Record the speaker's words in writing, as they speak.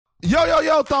Yo, yo,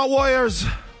 yo, Thought Warriors.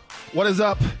 What is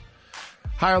up?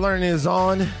 Higher Learning is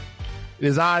on. It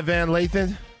is I, Van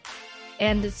Lathan.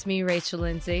 And it's me, Rachel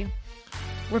Lindsay.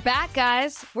 We're back,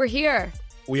 guys. We're here.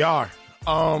 We are.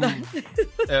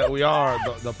 We are.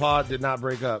 The pod did not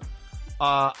break up.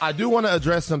 I do want to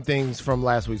address some things from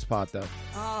last week's pod, though.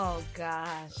 Oh,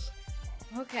 gosh.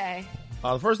 Okay.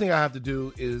 The first thing I have to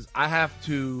do is I have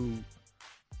to...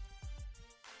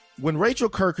 When Rachel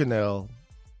Kirkconnell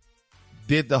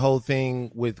did the whole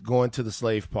thing with going to the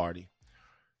slave party,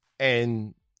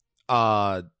 and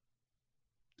the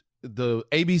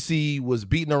ABC was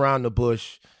beating around the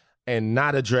bush and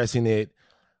not addressing it,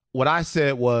 what I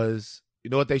said was, you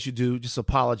know what they should do? Just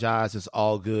apologize. It's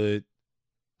all good.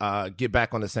 Get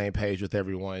back on the same page with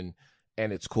everyone,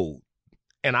 and it's cool.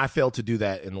 And I failed to do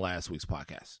that in last week's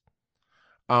podcast.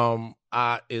 In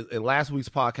last week's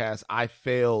podcast, I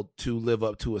failed to live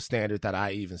up to a standard that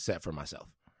I even set for myself.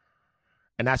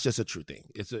 And that's just a true thing.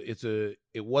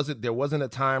 There wasn't a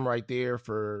time right there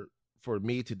for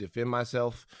me to defend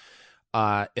myself.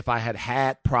 If I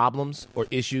had problems or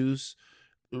issues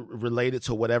related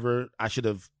to whatever, I should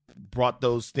have brought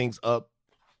those things up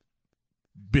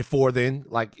before then.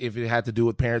 Like if it had to do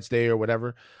with Parents' Day or whatever,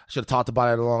 I should have talked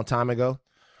about it a long time ago.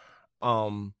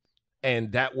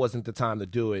 And that wasn't the time to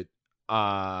do it.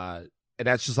 And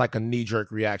that's just like a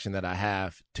knee-jerk reaction that I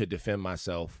have to defend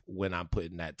myself when I'm put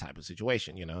in that type of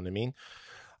situation. You know what I mean?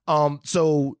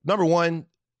 So number one,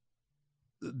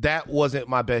 that wasn't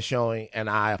my best showing, and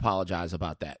I apologize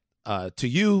about that. To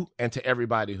you and to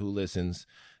everybody who listens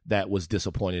that was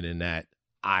disappointed in that,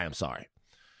 I am sorry.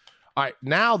 All right,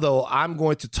 now though, I'm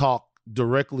going to talk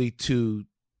directly to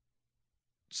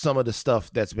some of the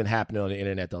stuff that's been happening on the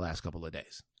internet the last couple of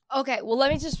days. Okay, well,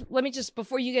 let me just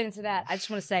before you get into that, I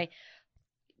just want to say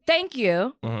thank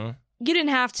you. Mm-hmm. You didn't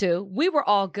have to. We were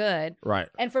all good. Right.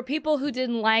 And for people who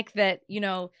didn't like that,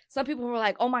 some people were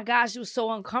like, oh my gosh, it was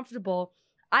so uncomfortable.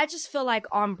 I just feel like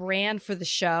on brand for the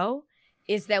show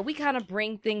is that we kind of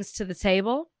bring things to the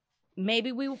table.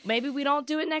 Maybe we don't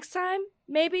do it next time.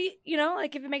 Maybe,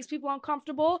 like if it makes people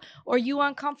uncomfortable or you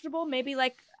uncomfortable, maybe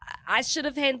like I should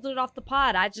have handled it off the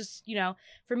pod. I just,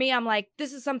 for me, I'm like,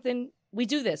 this is something, we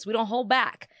do this. We don't hold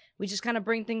back. We just kind of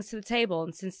bring things to the table.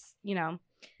 And since,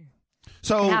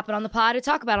 so it happened on the pod, to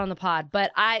talk about it on the pod.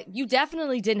 But you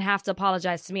definitely didn't have to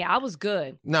apologize to me. I was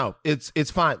good. No, it's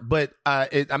fine. But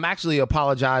I'm actually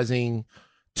apologizing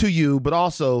to you, but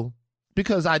also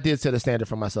because I did set a standard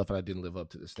for myself and I didn't live up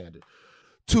to the standard.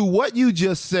 To what you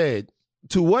just said,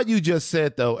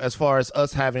 though, as far as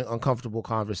us having uncomfortable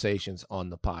conversations on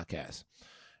the podcast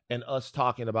and us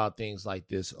talking about things like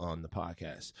this on the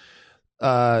podcast,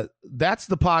 that's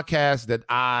the podcast that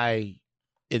I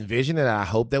envision and I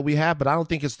hope that we have, but I don't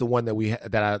think it's the one that we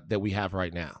have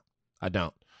right now. I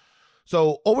don't.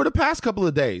 So over the past couple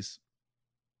of days,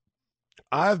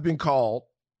 I've been called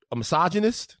a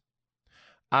misogynist.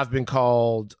 I've been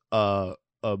called a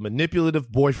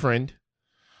manipulative boyfriend.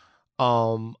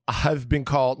 I've been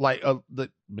called like the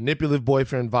manipulative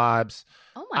boyfriend vibes.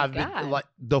 Oh my God. Been like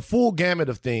the full gamut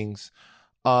of things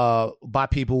by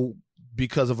people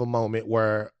because of a moment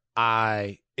where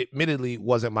I admittedly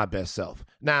wasn't my best self.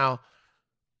 Now,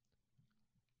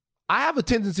 I have a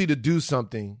tendency to do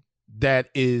something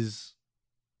that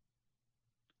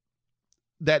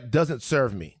doesn't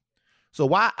serve me. So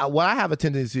what I have a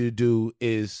tendency to do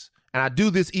is, and I do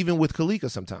this even with Kalika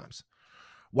sometimes,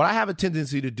 what I have a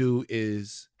tendency to do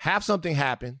is have something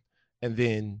happen and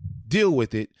then deal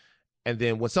with it. And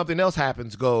then when something else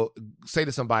happens, go say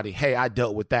to somebody, hey, I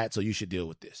dealt with that, so you should deal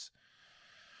with this.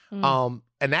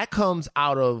 And that comes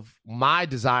out of my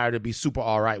desire to be super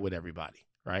all right with everybody,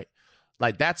 right?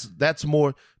 Like that's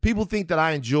more, people think that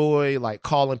I enjoy like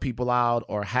calling people out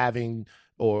or having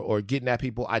or getting at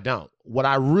people. I don't. What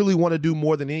I really want to do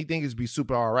more than anything is be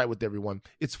super all right with everyone.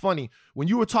 It's funny, when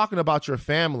you were talking about your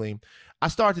family, I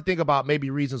started to think about maybe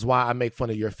reasons why I make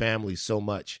fun of your family so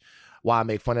much, why I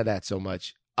make fun of that so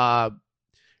much.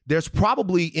 There's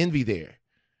probably envy there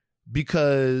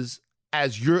because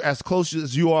as close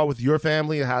as you are with your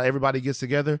family and how everybody gets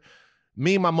together,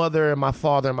 me, my mother, and my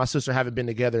father and my sister haven't been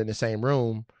together in the same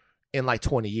room in like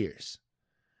 20 years.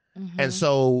 Mm-hmm. And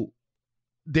so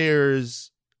there's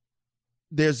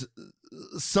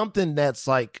something that's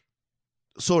like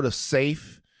sort of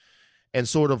safe and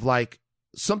sort of like,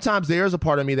 sometimes there's a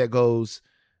part of me that goes,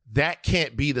 that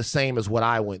can't be the same as what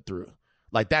I went through.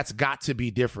 Like that's got to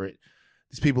be different.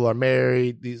 These people are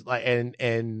married,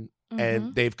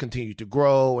 and they've continued to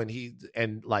grow,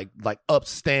 and like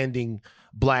upstanding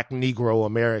Black Negro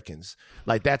Americans.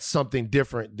 Like that's something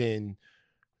different than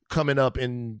coming up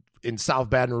in South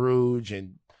Baton Rouge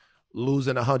and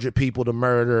losing 100 people to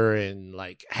murder and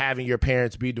like having your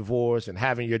parents be divorced and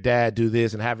having your dad do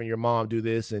this and having your mom do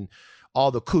this and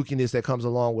all the kookiness that comes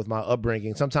along with my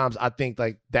upbringing. Sometimes I think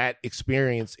like that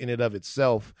experience in and of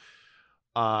itself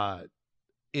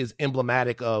is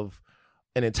emblematic of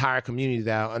an entire community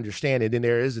that I understand. And then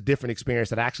there is a different experience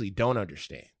that I actually don't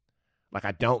understand. Like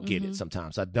I don't get it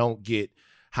sometimes. I don't get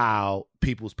how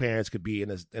people's parents could be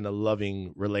in a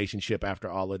loving relationship after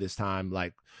all of this time.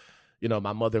 Like, you know,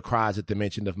 my mother cries at the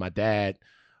mention of my dad.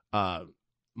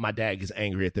 My dad gets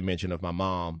angry at the mention of my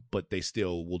mom, but they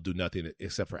still will do nothing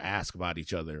except for ask about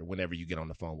each other whenever you get on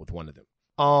the phone with one of them.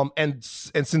 And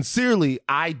sincerely,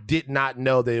 I did not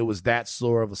know that it was that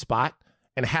sore of a spot.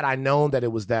 And had I known that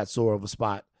it was that sore of a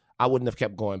spot, I wouldn't have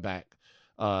kept going back,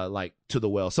 like to the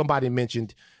well. Somebody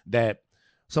mentioned that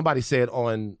somebody said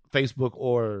on Facebook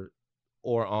or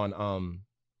on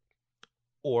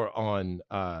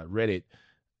Reddit,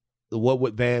 what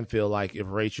would Van feel like if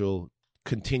Rachel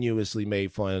continuously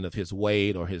made fun of his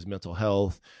weight or his mental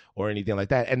health or anything like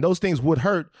that? And those things would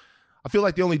hurt. I feel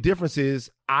like the only difference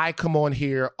is I come on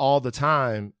here all the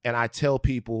time and I tell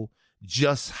people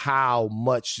just how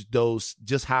much those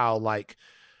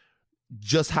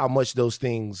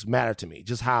things matter to me,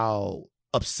 just how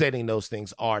upsetting those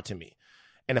things are to me.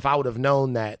 And if I would have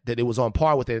known that it was on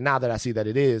par with it, and now that I see that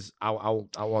it is, I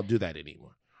won't do that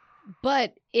anymore.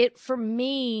 But for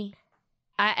me,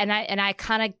 I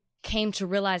kind of came to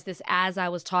realize this as I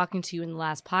was talking to you in the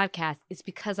last podcast. It's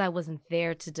because I wasn't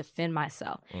there to defend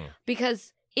myself.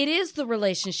 Because it is the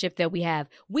relationship that we have.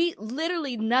 We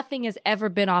literally, nothing has ever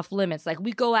been off limits. Like,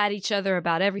 we go at each other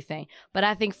about everything. But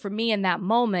I think for me in that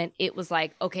moment, it was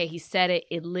like, okay, he said it.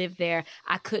 It lived there.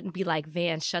 I couldn't be like,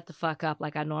 Van, shut the fuck up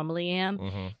like I normally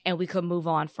am. And we could move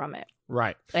on from it.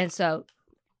 Right. And so.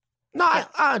 No, yeah.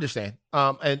 I understand.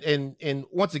 And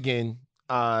once again,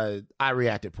 I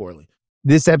reacted poorly.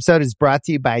 This episode is brought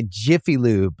to you by Jiffy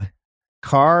Lube.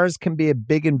 Cars can be a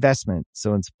big investment,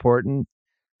 so it's important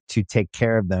to take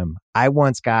care of them. I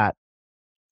once got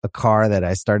a car that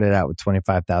I started out with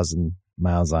 25,000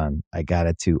 miles on. I got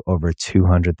it to over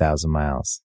 200,000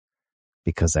 miles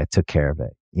because I took care of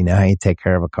it. You know how you take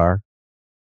care of a car?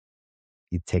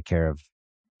 You take care of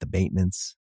the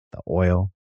maintenance, the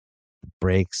oil, the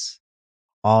brakes,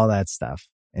 all that stuff.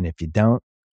 And if you don't,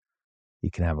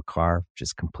 you can have a car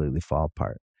just completely fall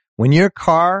apart. When your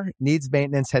car needs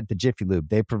maintenance, head to Jiffy Lube.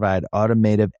 They provide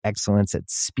automotive excellence at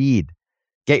speed.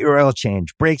 Get your oil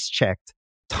change, brakes checked,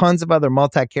 tons of other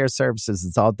multi-care services.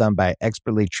 It's all done by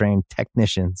expertly trained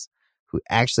technicians who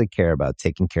actually care about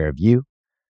taking care of you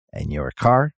and your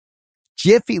car.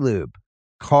 Jiffy Lube,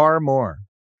 car more.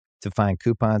 To find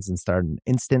coupons and start an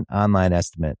instant online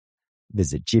estimate,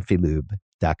 visit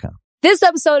jiffylube.com. This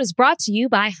episode is brought to you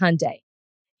by Hyundai.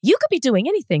 You could be doing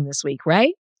anything this week,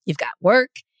 right? You've got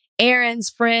work, errands,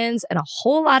 friends, and a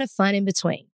whole lot of fun in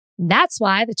between. That's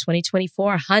why the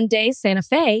 2024 Hyundai Santa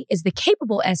Fe is the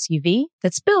capable SUV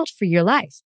that's built for your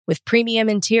life. With premium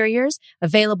interiors,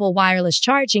 available wireless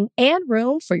charging, and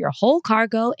room for your whole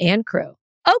cargo and crew.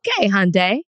 Okay,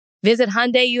 Hyundai. Visit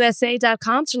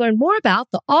HyundaiUSA.com to learn more about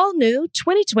the all-new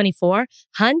 2024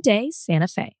 Hyundai Santa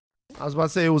Fe. I was about to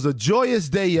say it was a joyous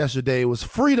day yesterday. It was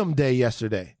Freedom Day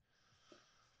yesterday.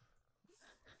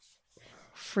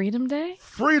 Freedom Day?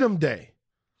 Freedom Day.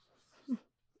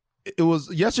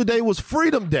 Yesterday was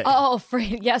Freedom Day. Oh,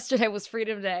 yesterday was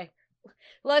Freedom Day.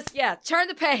 Turn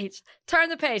the page.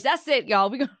 That's it, y'all.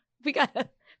 We gotta,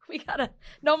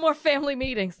 no more family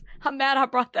meetings. I'm mad I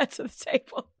brought that to the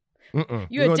table.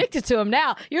 You're addicted to him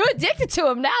now. You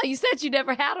said you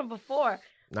never had him before.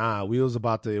 Nah,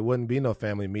 it wouldn't be no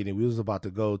family meeting. We was about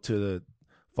to go to the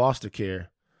foster care,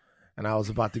 and I was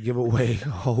about to give away a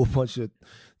whole bunch of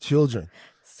children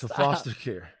to foster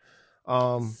care.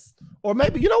 Or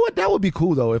maybe, you know what? That would be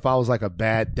cool though if I was like a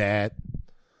bad dad,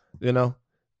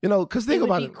 because think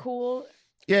about it. Cool.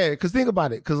 Yeah, because think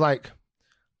about it,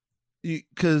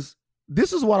 because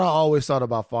this is what I always thought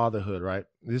about fatherhood, right?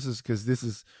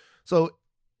 So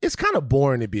it's kind of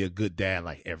boring to be a good dad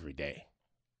like every day.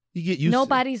 You get used.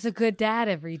 Nobody's a good dad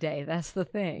every day. That's the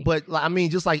thing. But I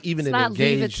mean, just like even it's an not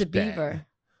engaged Leave It to dad. Beaver.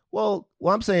 Well,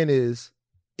 what I'm saying is,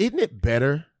 isn't it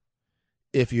better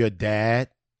if your dad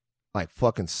like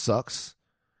fucking sucks,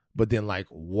 but then like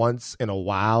once in a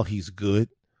while he's good?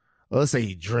 Well, let's say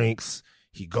he drinks,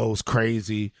 he goes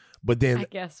crazy, but then I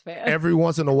guess, man, every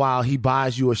once in a while he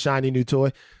buys you a shiny new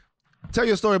toy. Tell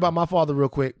you a story about my father real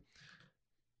quick,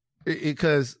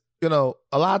 because a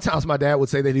lot of times my dad would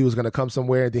say that he was going to come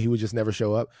somewhere and then he would just never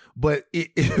show up. But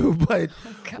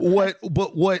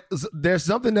there's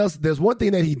something else. There's one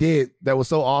thing that he did that was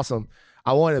so awesome.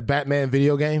 I wanted a Batman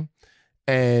video game.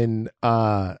 And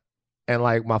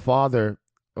like my father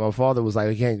was like,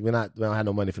 we don't have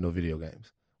no money for no video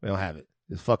games. We don't have it.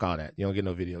 Just fuck all that. You don't get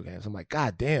no video games. I'm like,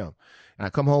 God damn. And I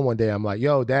come home one day, I'm like,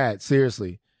 yo, Dad,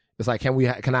 seriously. It's like,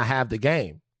 can I have the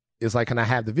game? It's like, can I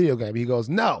have the video game? He goes,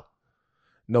 no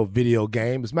video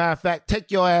game. As a matter of fact,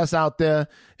 take your ass out there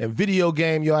and video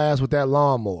game your ass with that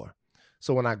lawnmower.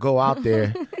 So when I go out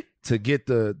there to get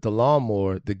the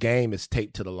lawnmower, the game is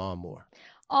taped to the lawnmower.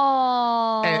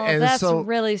 Oh, and that's so,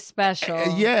 really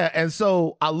special. Yeah. And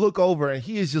so I look over and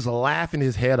he is just laughing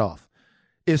his head off.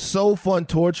 It's so fun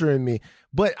torturing me.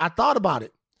 But I thought about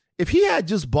it. If he had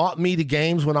just bought me the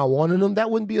games when I wanted them,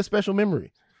 that wouldn't be a special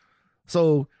memory.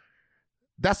 So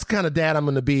that's the kind of dad I'm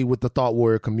going to be with the Thought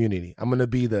Warrior community. I'm going to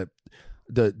be the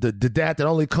dad that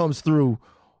only comes through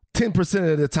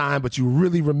 10% of the time, but you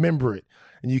really remember it.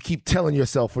 And you keep telling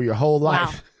yourself for your whole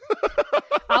life. Wow.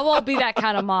 I won't be that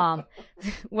kind of mom.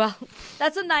 Well,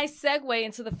 that's a nice segue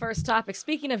into the first topic.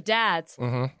 Speaking of dads.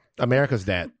 Mm-hmm. America's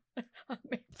Dad.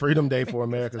 Freedom Day for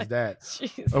America's Dad.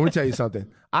 Jesus. Let me tell you something.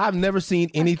 I've never seen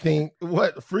anything.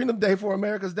 What? Freedom Day for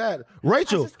America's Dad.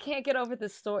 Rachel. I just can't get over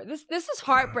this story. This is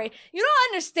heartbreaking. You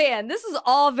don't understand. This is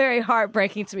all very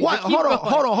heartbreaking to me. What?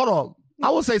 Hold on. I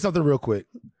will say something real quick.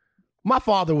 My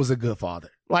father was a good father.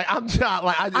 Like, I'm not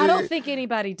like I don't think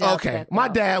anybody does. Okay, that, my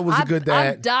dad was a good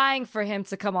dad. I'm dying for him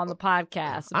to come on the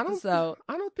podcast. I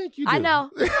don't think you do. I know.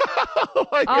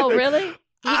 Oh, really? You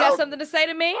got something to say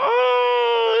to me?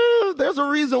 There's a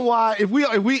reason why. If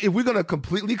we're gonna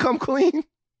completely come clean,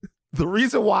 the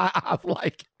reason why I've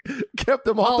like kept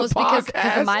him on the podcast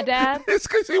because of my dad. It's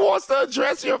because he wants to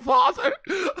address your father.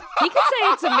 He can say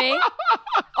it to me.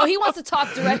 Oh, he wants to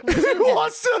talk directly to him. He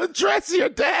wants to address your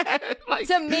dad. Like,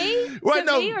 to me? Right,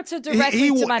 to me or to directly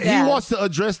to my dad? He wants to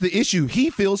address the issue.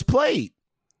 He feels played.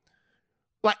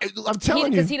 Like, I'm telling you.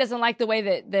 Because he doesn't like the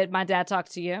way that my dad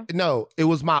talked to you? No, it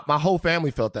was my whole family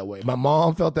felt that way. My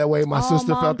mom felt that way. My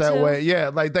sister felt that way. Yeah,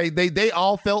 like they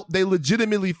all they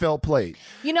legitimately felt played.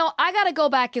 You know, I got to go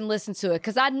back and listen to it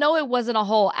because I know it wasn't a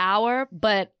whole hour,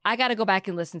 but I got to go back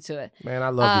and listen to it. Man, I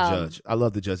love the judge. I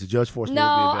love the judge. The judge forced me to be a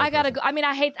No, bad I got to person. go. I mean,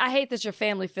 I hate that your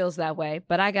family feels that way,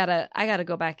 but I got to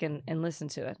go back and listen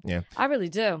to it. Yeah. I really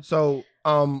do. So,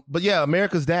 but yeah,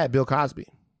 America's Dad, Bill Cosby.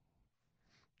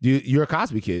 You're a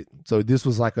Cosby kid, so this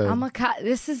was like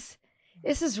This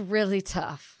is really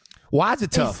tough. Why is it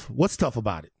tough? What's tough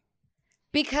about it?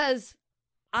 Because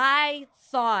I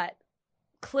thought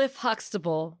Cliff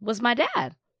Huxtable was my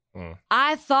dad.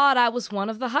 I thought I was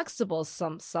one of the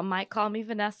Huxtables. Some might call me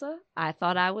Vanessa. I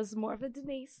thought I was more of a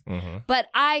Denise. Mm-hmm. But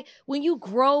when you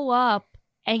grow up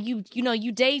and you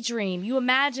daydream, you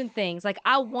imagine things. Like,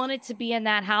 I wanted to be in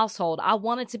that household. I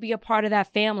wanted to be a part of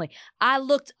that family. I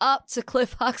looked up to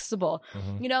Cliff Huxtable.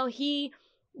 Mm-hmm. You know, he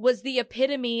was the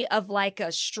epitome of like a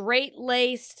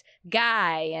straight-laced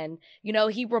guy. And, you know,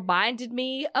 he reminded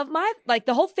me of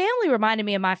the whole family reminded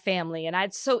me of my family.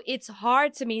 And so it's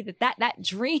hard to me that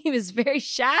dream is very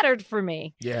shattered for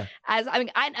me. Yeah.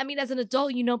 I mean, as an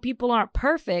adult, you know, people aren't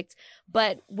perfect,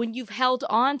 but when you've held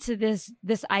on to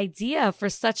this idea for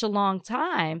such a long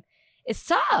time, it's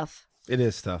tough. It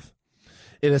is tough.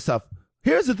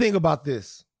 Here's the thing about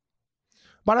this.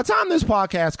 By the time this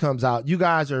podcast comes out, you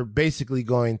guys are basically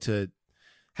going to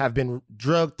have been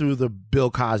drugged through the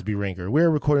Bill Cosby ringer. We're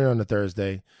recording on a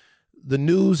Thursday. The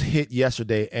news hit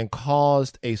yesterday and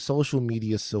caused a social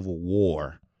media civil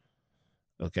war.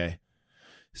 Okay.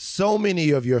 So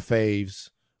many of your faves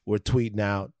were tweeting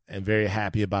out and very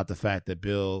happy about the fact that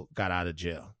Bill got out of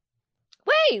jail.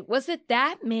 Wait, was it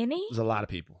that many? There's a lot of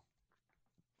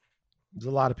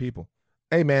people.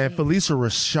 Hey, man, Felicia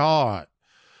Rashad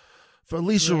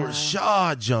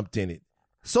jumped in it.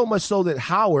 So much so that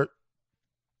Howard,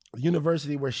 the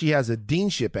university where she has a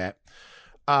deanship at,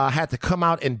 had to come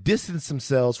out and distance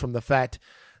themselves from the fact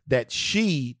that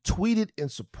she tweeted in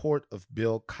support of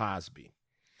Bill Cosby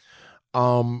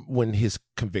when his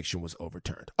conviction was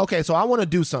overturned. Okay, so I want to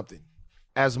do something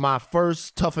as my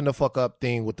first toughen the fuck up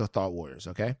thing with the Thought Warriors,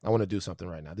 okay? I want to do something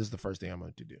right now. This is the first thing I'm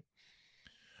going to do.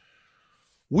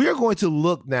 We're going to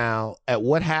look now at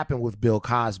what happened with Bill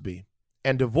Cosby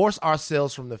and divorce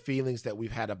ourselves from the feelings that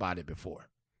we've had about it before.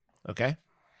 Okay?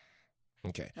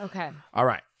 Okay. All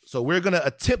right. So we're going to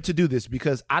attempt to do this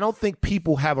because I don't think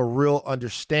people have a real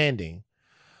understanding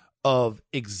of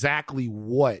exactly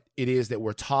what it is that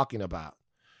we're talking about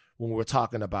when we're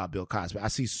talking about Bill Cosby. I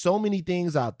see so many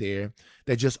things out there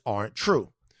that just aren't true.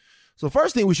 So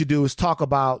first thing we should do is talk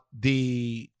about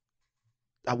why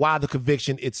the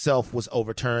conviction itself was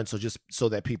overturned, so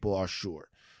that people are sure.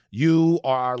 You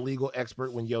are our legal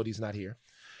expert when Yodi's not here.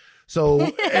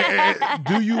 So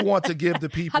do you want to give the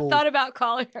people... I thought about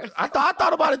calling her. I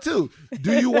thought about it too.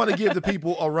 Do you want to give the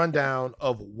people a rundown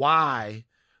of why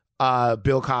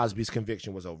Bill Cosby's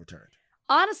conviction was overturned?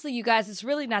 Honestly, you guys, it's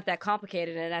really not that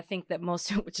complicated, and I think that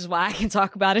which is why I can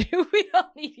talk about it. We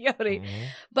don't need Yodi. Mm-hmm.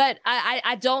 But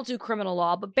I don't do criminal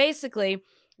law. But basically,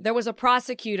 there was a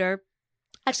prosecutor.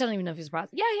 Actually, I don't even know if he was a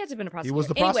prosecutor. Yeah, he had to have been a prosecutor. He was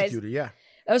the prosecutor, yeah.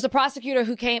 There was a prosecutor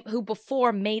who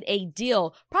before made a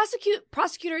deal.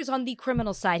 Prosecutor is on the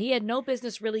criminal side. He had no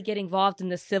business really getting involved in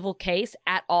the civil case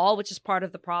at all, which is part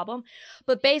of the problem.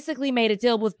 But basically made a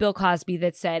deal with Bill Cosby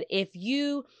that said, if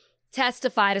you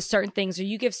testify to certain things or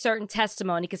you give certain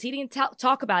testimony, because he didn't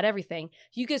talk about everything,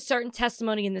 you give certain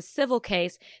testimony in the civil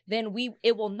case, then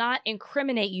it will not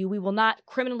incriminate you. We will not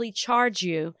criminally charge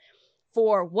you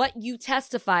for what you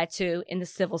testify to in the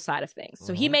civil side of things.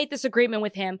 So he made this agreement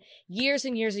with him years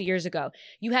and years and years ago.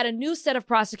 You had a new set of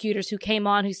prosecutors who came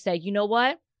on who said, you know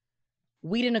what?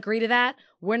 We didn't agree to that.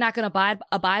 We're not going to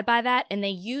abide by that. And they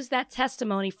used that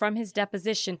testimony from his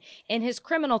deposition in his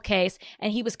criminal case,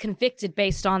 and he was convicted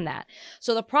based on that.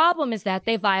 So the problem is that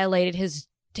they violated his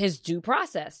due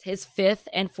process, his 5th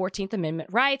and 14th Amendment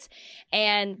rights.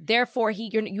 And therefore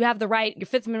you have the right, your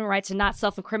 5th Amendment right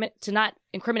to not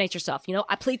incriminate yourself. You know,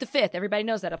 I plead the 5th. Everybody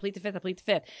knows that. I plead the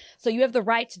 5th. So you have the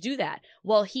right to do that.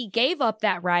 Well, he gave up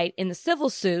that right in the civil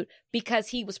suit because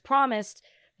he was promised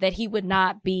that he would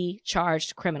not be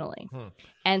charged criminally.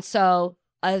 And so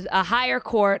a higher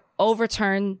court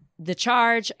overturned the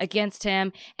charge against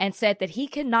him and said that he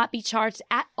cannot be charged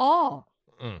at all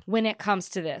when it comes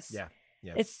to this.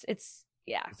 Yeah. It's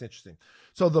interesting.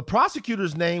 So the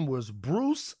prosecutor's name was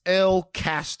Bruce L.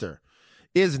 Castor.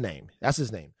 That's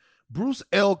his name. Bruce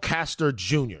L. Castor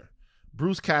Jr.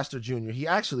 Bruce Castor Jr. He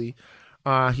actually...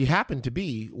 he happened to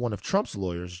be one of Trump's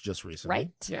lawyers just recently.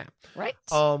 Right. Yeah. Right.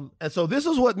 And so this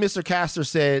is what Mr. Castor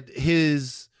said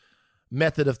his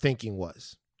method of thinking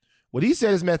was. What he said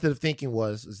his method of thinking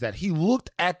is that he looked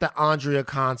at the Andrea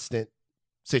Constant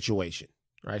situation,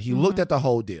 right? He looked at the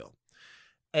whole deal.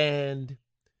 And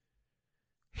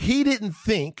he didn't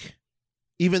think,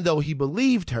 even though he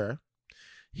believed her,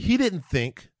 he didn't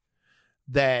think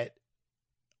that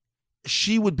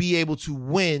she would be able to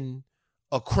win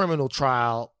a criminal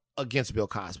trial against Bill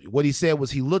Cosby. What he said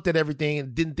was he looked at everything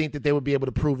and didn't think that they would be able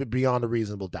to prove it beyond a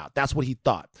reasonable doubt. That's what he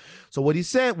thought. So what he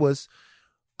said was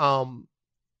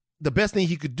the best thing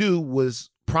he could do was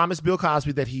promise Bill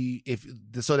Cosby that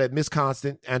so that Miss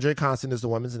Constant, Andrea Constant is the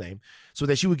woman's name, so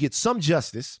that she would get some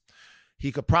justice.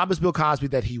 He could promise Bill Cosby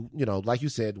that he, like you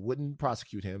said, wouldn't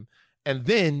prosecute him. And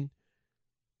then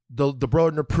the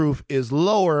burden of proof is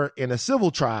lower in a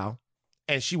civil trial,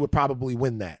 and she would probably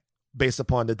win that, based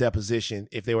upon the deposition,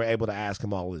 if they were able to ask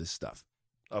him all of this stuff.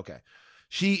 Okay.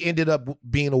 She ended up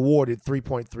being awarded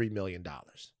 $3.3 million. All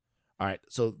right.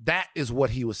 So that is what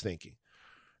he was thinking.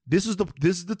 This is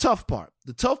the tough part.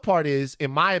 The tough part is,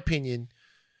 in my opinion,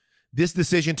 this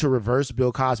decision to reverse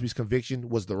Bill Cosby's conviction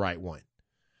was the right one.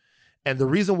 And the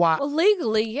reason why... Well,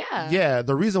 legally, yeah. Yeah,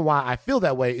 the reason why I feel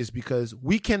that way is because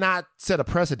we cannot set a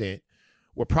precedent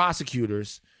where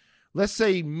prosecutors, let's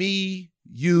say me,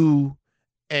 you,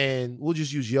 and we'll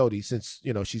just use Yodi since,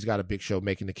 she's got a big show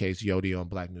making the case, Yodi on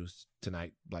Black News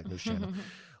Tonight, Black News Channel.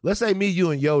 Let's say me, you,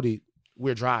 and Yodi,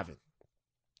 we're driving.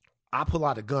 I pull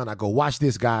out a gun. I go, watch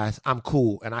this, guys. I'm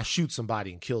cool. And I shoot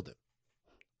somebody and kill them.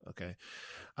 Okay.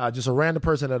 Just a random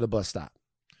person at a bus stop.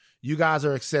 You guys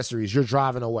are accessories. You're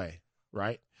driving away,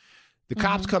 right? The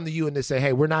cops come to you and they say,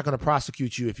 hey, we're not going to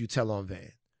prosecute you if you tell on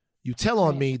Van. You tell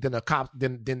on me, then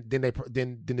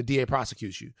the DA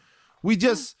prosecutes you. We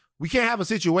can't have a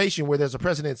situation where there's a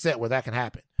precedent set where that can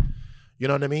happen. You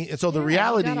know what I mean? And so the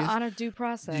reality you gotta is, honor due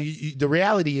process. The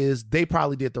reality is they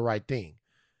probably did the right thing.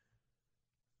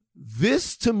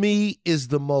 This to me is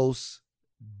the most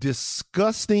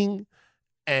disgusting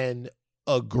and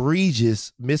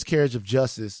egregious miscarriage of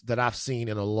justice that I've seen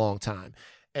in a long time.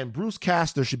 And Bruce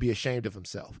Castor should be ashamed of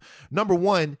himself. Number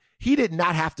one, he did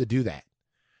not have to do that.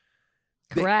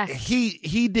 Correct.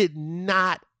 He did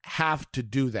not have to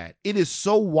do that. It is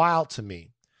so wild to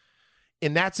me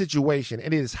in that situation,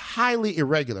 and it is highly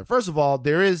irregular. First of all,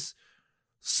 there is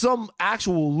some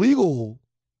actual legal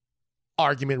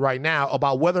argument right now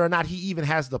about whether or not he even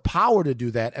has the power to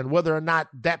do that and whether or not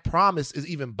that promise is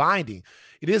even binding.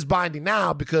 It is binding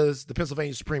now because the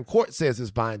Pennsylvania Supreme Court says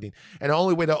it's binding, and the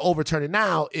only way to overturn it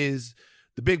now is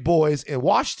the big boys in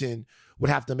Washington would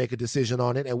have to make a decision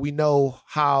on it, and we know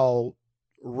how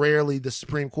rarely the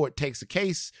Supreme Court takes a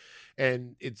case,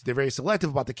 and they're very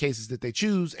selective about the cases that they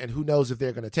choose, and who knows if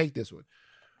they're going to take this one.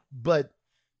 But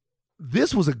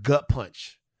this was a gut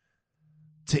punch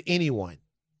to anyone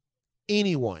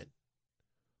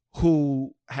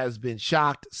who has been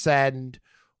shocked, saddened,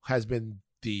 has been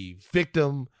the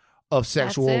victim of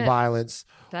sexual violence,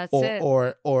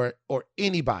 or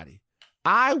anybody.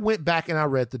 I went back and I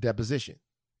read the deposition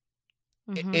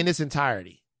in its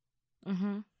entirety.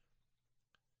 Mm-hmm.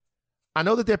 I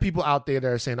know that there are people out there that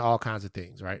are saying all kinds of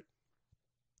things, right?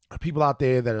 People out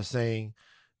there that are saying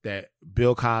that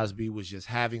Bill Cosby was just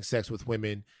having sex with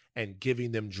women and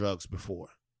giving them drugs before,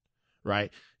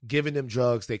 right? Giving them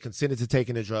drugs. They consented to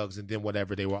taking the drugs, and then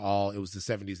whatever, it was the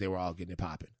 70s, they were all getting it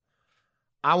popping.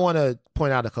 I want to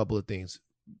point out a couple of things.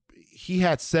 He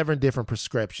had 7 different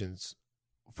prescriptions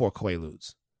for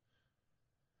Quaaludes.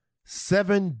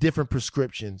 7 different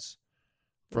prescriptions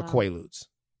for Quaaludes.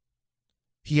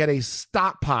 He had a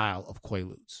stockpile of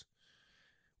Quaaludes.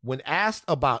 When asked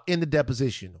about in the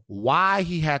deposition why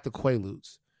he had the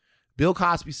Quaaludes, Bill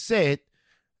Cosby said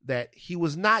that he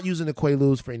was not using the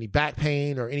Quaaludes for any back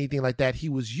pain or anything like that. He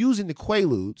was using the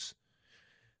Quaaludes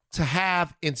to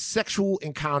have sexual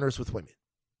encounters with women.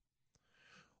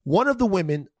 One of the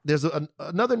women, there's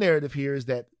another narrative here, is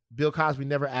that Bill Cosby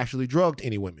never actually drugged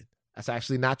any women. That's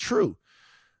actually not true.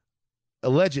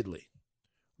 Allegedly.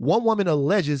 One woman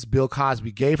alleges Bill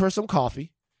Cosby gave her some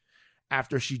coffee.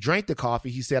 After she drank the coffee,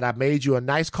 he said, I made you a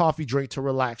nice coffee drink to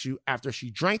relax you. After she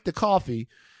drank the coffee,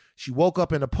 she woke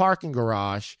up in a parking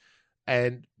garage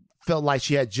and felt like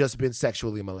she had just been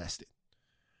sexually molested.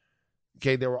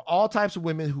 Okay, there were all types of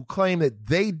women who claimed that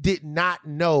they did not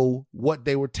know what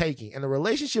they were taking. And the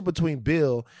relationship between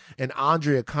Bill and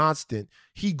Andrea Constant,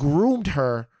 he groomed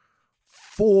her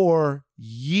for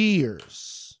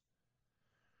years.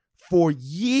 For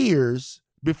years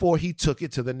before he took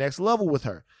it to the next level with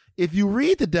her. If you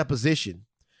read the deposition,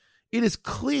 it is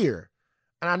clear.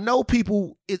 And I know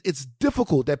people, it's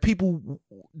difficult that people,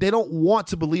 they don't want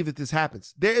to believe that this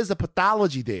happens. There is a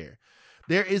pathology there.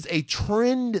 There is a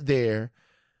trend there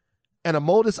and a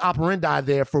modus operandi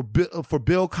there for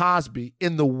Bill Cosby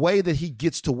in the way that he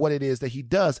gets to what it is that he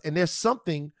does. And there's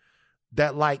something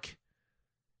that, like,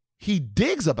 he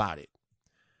digs about it.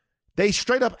 They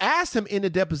straight up asked him in the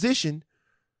deposition,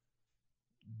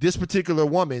 this particular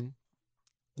woman,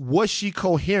 was she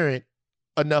coherent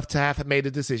enough to have made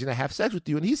a decision to have sex with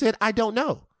you? And he said, I don't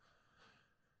know.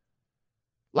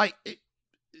 Like,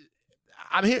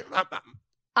 I'm here.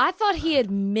 I thought he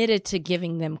admitted to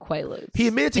giving them Quaaludes. He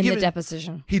admitted to giving the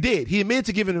deposition. He did. He admitted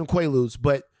to giving them Quaaludes.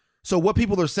 But so what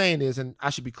people are saying is, and I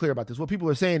should be clear about this, what people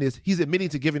are saying is he's admitting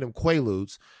to giving them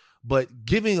Quaaludes, but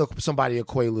giving somebody a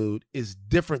Quaalude is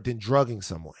different than drugging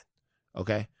someone.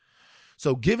 Okay?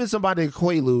 So giving somebody a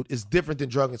Quaalude is different than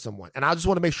drugging someone. And I just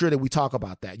want to make sure that we talk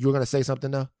about that. You were going to say something,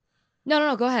 though?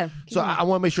 No, go ahead. So I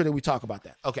want to make sure that we talk about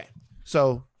that. Okay.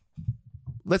 So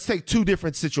let's take 2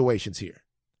 different situations here.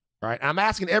 All right. I'm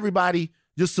asking everybody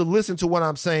just to listen to what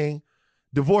I'm saying.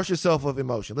 Divorce yourself of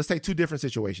emotion. Let's take 2 different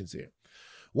situations here.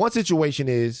 One situation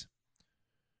is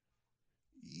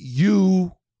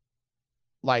you're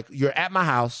at my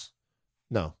house.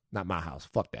 No, not my house.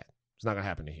 Fuck that. It's not going to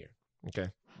happen in here.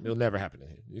 Okay. It'll never happen in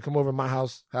here. You come over to my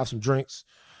house, have some drinks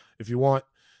if you want.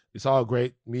 It's all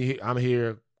great. I'm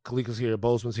here. Kalika's here.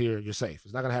 Bozeman's here. You're safe.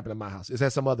 It's not going to happen at my house. It's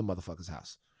at some other motherfucker's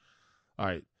house. All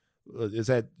right.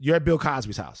 You're at Bill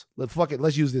Cosby's house. Fuck it.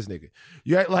 Let's use this nigga.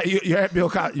 You're at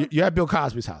Bill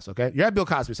Cosby's house. Okay. You're at Bill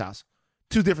Cosby's house.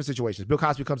 2 different situations. Bill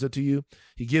Cosby comes up to you.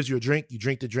 He gives you a drink. You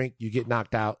drink the drink. You get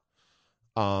knocked out.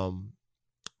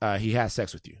 He has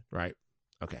sex with you. Right.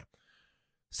 Okay.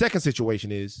 Second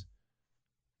situation is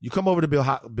you come over to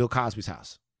Bill Cosby's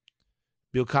house.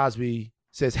 Bill Cosby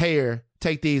says, "Hey,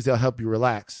 take these. They'll help you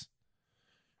relax."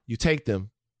 You take them.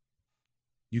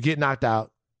 You get knocked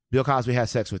out. Bill Cosby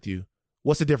has sex with you.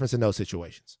 What's the difference in those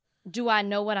situations? Do I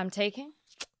know what I'm taking?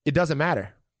 It doesn't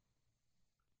matter.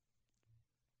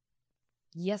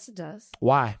 Yes, it does.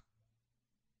 Why?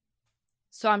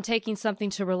 So I'm taking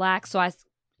something to relax.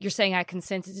 You're saying I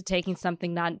consented to taking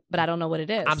something, but I don't know what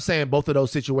it is. I'm saying both of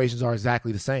those situations are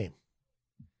exactly the same.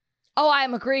 Oh, I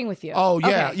am agreeing with you. Oh,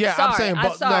 yeah, okay. yeah. Sorry.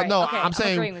 I'm saying, No. Okay, I'm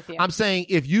saying, agreeing with you. I'm saying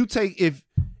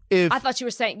if I thought you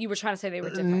were trying to say they were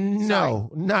different.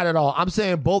 No, not at all. I'm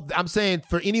saying both. I'm saying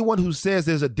for anyone who says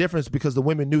there's a difference because the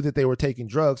women knew that they were taking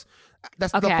drugs,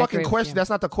 that's the fucking question. That's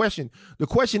not the question. The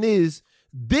question is,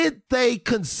 did they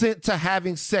consent to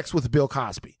having sex with Bill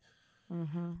Cosby?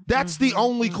 Mm-hmm. That's the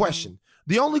only question.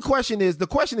 The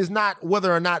question is not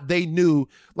whether or not they knew,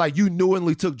 like you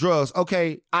knowingly took drugs.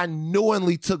 Okay, I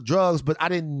knowingly took drugs, but I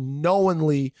didn't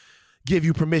knowingly give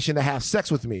you permission to have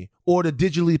sex with me or to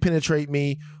digitally penetrate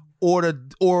me or to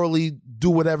orally do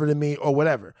whatever to me or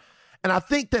whatever. And I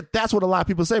think that that's what a lot of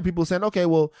people say. People are saying, okay,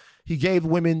 well, he gave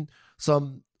women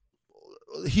some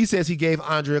he says he gave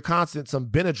Andrea Constance some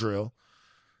Benadryl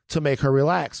to make her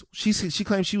relax. She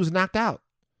claims she was knocked out.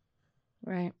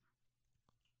 Right.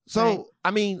 So, Right.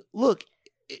 I mean, look,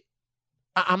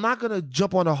 I'm not going to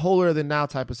jump on a holier than now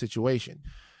type of situation.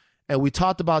 And we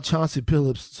talked about Chauncey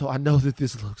Billups, so I know that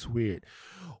this looks weird.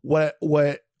 What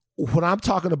I'm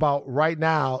talking about right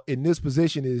now in this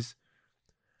position is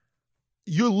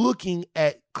you're looking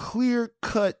at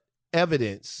clear-cut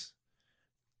evidence,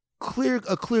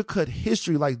 a clear-cut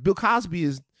history. Like Bill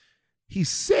Cosby he's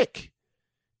sick.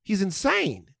 He's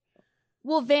insane.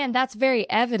 Well, Van, that's very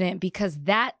evident because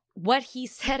what he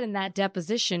said in that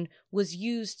deposition was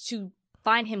used to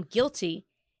find him guilty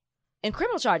in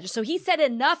criminal charges. So he said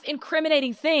enough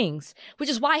incriminating things, which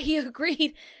is why he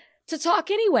agreed to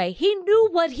talk anyway. He knew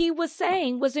what he was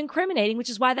saying was incriminating, which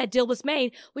is why that deal was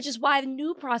made, which is why the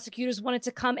new prosecutors wanted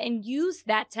to come and use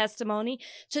that testimony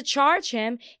to charge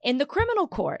him in the criminal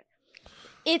court.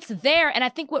 It's there. And I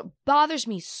think what bothers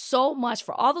me so much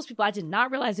for all those people, I did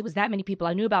not realize it was that many people.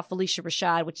 I knew about Felicia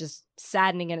Rashad, which is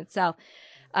saddening in itself.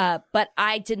 But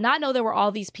I did not know there were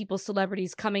all these people,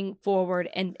 celebrities coming forward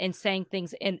and saying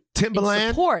things in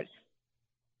support.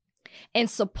 In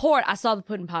support, I saw the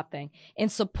pudding pop thing, in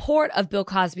support of Bill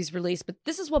Cosby's release. But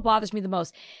this is what bothers me the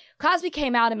most. Cosby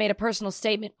came out and made a personal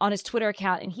statement on his Twitter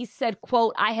account. And he said,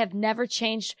 quote, "I have never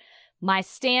changed my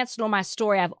stance nor my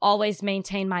story. I've always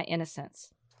maintained my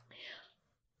innocence."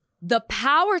 The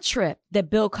power trip that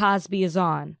Bill Cosby is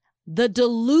on, the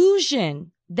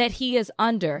delusion that he is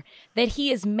under, that he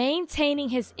is maintaining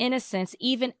his innocence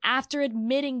even after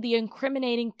admitting the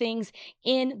incriminating things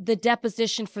in the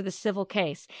deposition for the civil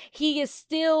case. He is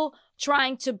still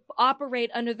trying to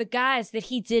operate under the guise that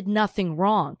he did nothing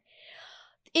wrong.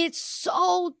 It's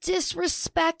so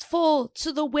disrespectful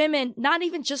to the women, not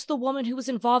even just the woman who was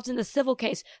involved in the civil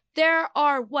case. There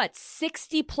are,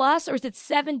 60 plus, or is it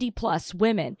 70 plus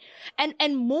women?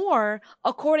 And more,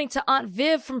 according to Aunt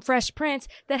Viv from Fresh Prince,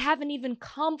 that haven't even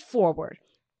come forward.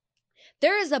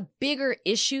 There is a bigger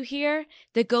issue here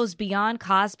that goes beyond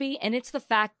Cosby, and it's the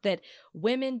fact that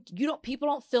people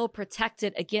don't feel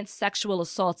protected against sexual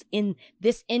assaults in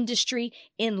this industry,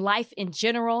 in life in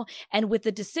general. And with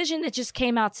the decision that just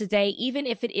came out today, even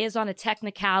if it is on a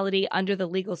technicality under the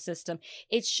legal system,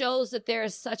 it shows that there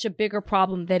is such a bigger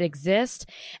problem that exists,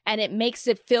 and it makes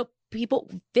it feel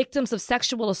victims of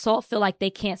sexual assault feel like they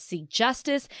can't see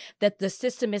justice, that the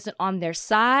system isn't on their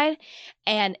side.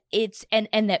 And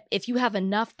and that if you have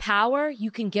enough power,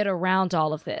 you can get around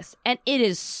all of this. And it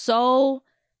is so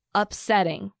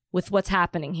upsetting with what's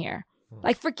happening here.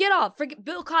 Like, forget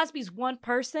Bill Cosby's one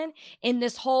person in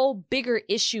this whole bigger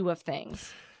issue of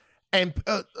things. And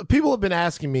people have been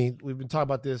asking me, we've been talking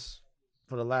about this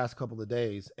for the last couple of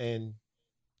days, and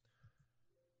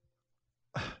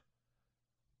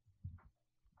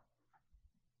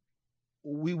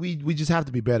we just have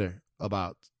to be better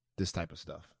about this type of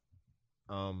stuff.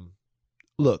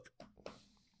 Look,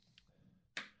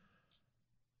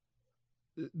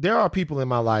 there are people in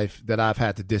my life that I've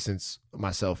had to distance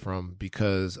myself from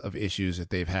because of issues that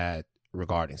they've had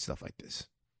regarding stuff like this.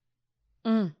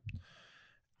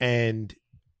 And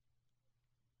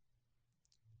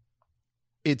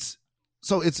it's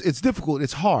difficult.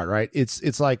 It's hard, right?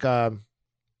 It's like,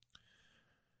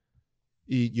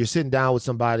 you're sitting down with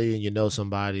somebody and you know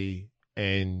somebody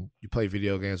and you play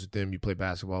video games with them, you play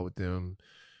basketball with them,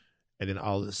 and then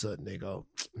all of a sudden they go,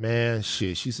 "Man,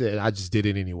 shit, she said I just did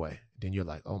it anyway." Then you're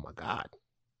like, "Oh my God."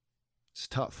 It's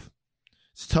tough.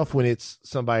 It's tough when it's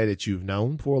somebody that you've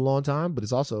known for a long time, but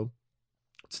it's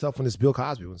tough when it's Bill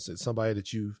Cosby, when it's somebody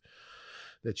that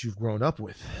you've grown up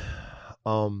with.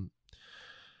 And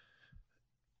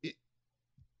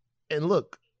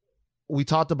look, we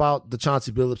talked about the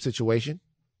Chauncey Billups situation,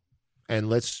 and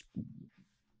let's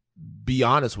be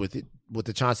honest with it. With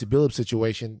the Chauncey Billups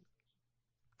situation,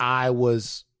 I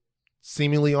was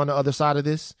seemingly on the other side of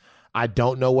this. I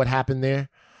don't know what happened there.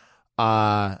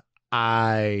 I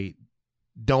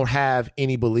don't have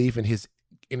any belief in his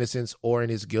innocence or in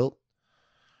his guilt.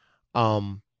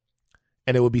 And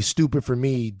it would be stupid for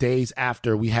me days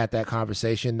after we had that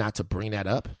conversation not to bring that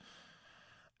up.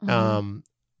 Mm-hmm.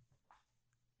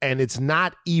 And it's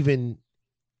not even,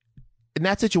 in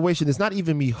that situation, it's not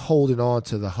even me holding on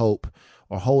to the hope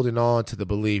or holding on to the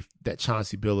belief that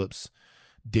Chauncey Billups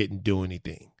didn't do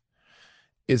anything.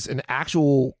 It's an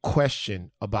actual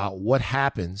question about what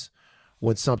happens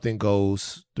when something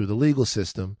goes through the legal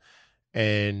system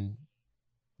and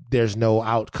there's no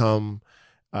outcome.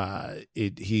 There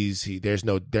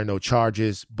are no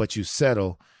charges, but you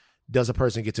settle. Does a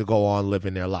person get to go on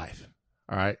living their life?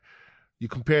 All right. You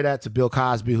compare that to Bill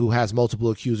Cosby, who has multiple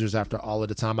accusers after all of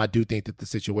the time. I do think that the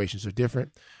situations are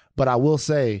different. But I will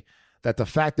say that the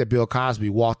fact that Bill Cosby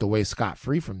walked away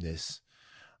scot-free from this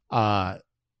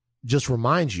just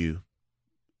reminds you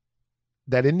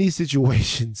that in these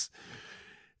situations,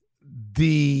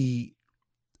 the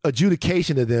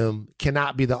adjudication of them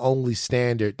cannot be the only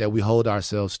standard that we hold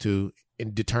ourselves to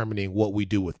in determining what we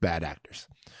do with bad actors.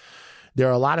 There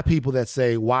are a lot of people that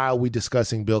say, why are we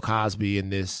discussing Bill Cosby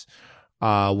in this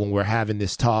when we're having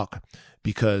this talk?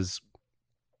 Because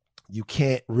you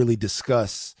can't really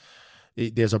discuss,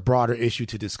 there's a broader issue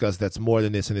to discuss that's more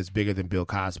than this and it's bigger than Bill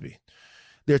Cosby.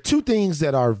 There are two things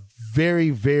that are very,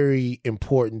 very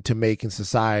important to making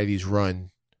societies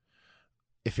run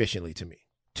efficiently to me.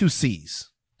 Two C's.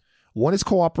 One is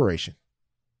cooperation.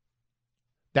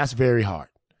 That's very hard.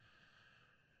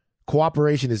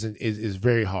 Cooperation is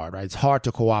very hard, right? It's hard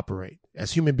to cooperate.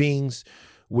 As human beings,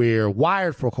 we're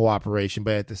wired for cooperation,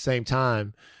 but at the same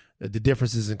time, the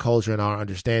differences in culture and our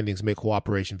understandings make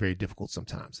cooperation very difficult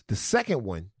sometimes. The second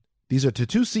one, these are the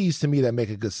two C's to me that make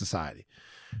a good society.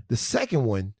 The second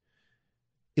one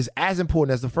is as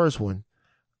important as the first one,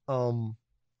 and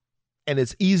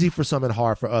it's easy for some and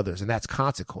hard for others, and that's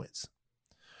consequence.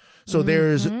 So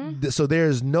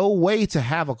there's no way to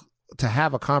have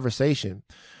a conversation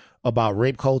about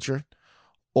rape culture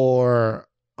or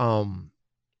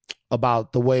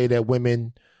about the way that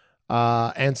women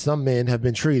and some men have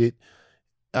been treated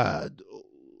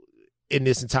in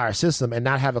this entire system and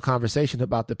not have a conversation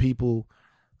about the people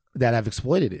that have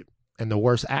exploited it and the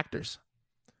worst actors.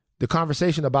 The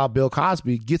conversation about Bill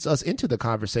Cosby gets us into the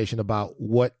conversation about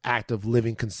what active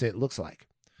living consent looks like.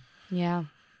 Yeah.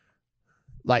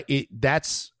 Like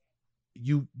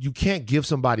you can't give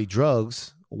somebody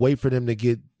drugs, wait for them to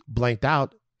get blanked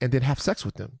out, and then have sex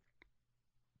with them.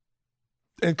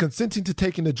 And consenting to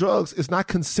taking the drugs is not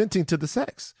consenting to the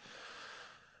sex.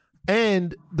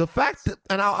 And the fact that,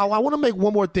 and I want to make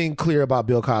one more thing clear about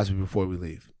Bill Cosby before we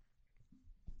leave.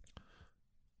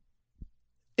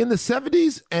 In the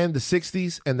 70s and the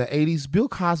 60s and the 80s, Bill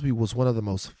Cosby was one of the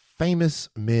most famous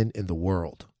men in the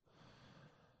world.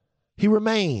 He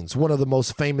remains one of the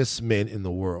most famous men in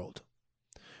the world.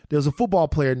 There's a football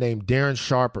player named Darren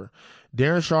Sharper.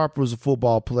 Darren Sharper was a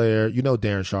football player. You know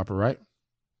Darren Sharper, right?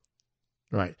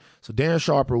 Right. So Darren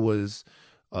Sharper was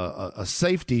a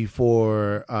safety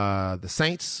for the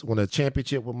Saints, won a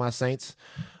championship with my Saints.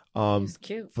 He's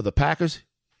cute. For the Packers.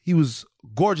 He was a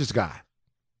gorgeous guy.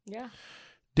 Yeah.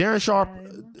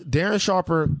 Darren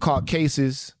Sharper caught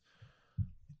cases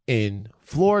in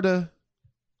Florida,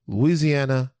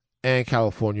 Louisiana, and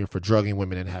California for drugging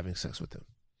women and having sex with them.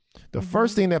 The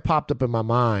first thing that popped up in my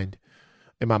mind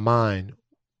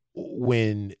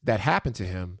when that happened to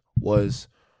him was,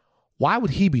 why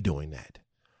would he be doing that?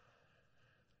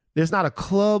 There's not a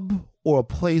club or a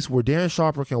place where Darren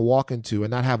Sharper can walk into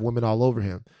and not have women all over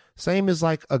him. Same as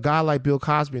like a guy like Bill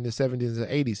Cosby in the 70s and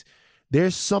 80s.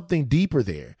 There's something deeper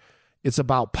there. It's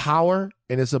about power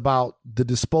and it's about the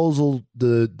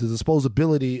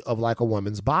disposability of like a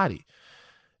woman's body.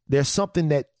 There's something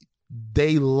that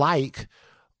they like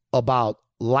about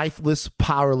lifeless,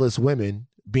 powerless women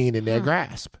being in their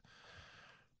grasp.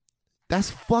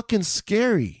 That's fucking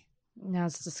scary. No,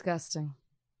 it's disgusting.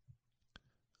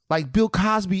 Like Bill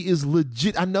Cosby is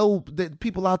legit. I know that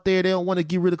people out there, they don't want to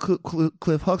get rid of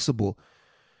Cliff Huxtable.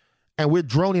 And we're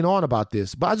droning on about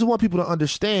this. But I just want people to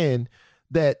understand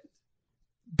that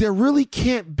there really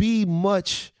can't be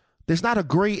much. There's not a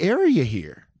gray area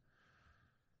here.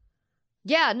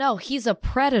 Yeah, no, he's a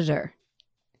predator.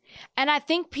 And I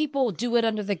think people do it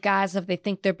under the guise of they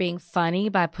think they're being funny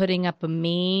by putting up a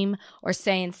meme or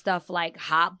saying stuff like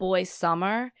hot boy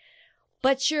summer.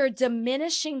 But you're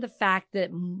diminishing the fact that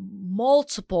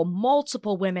multiple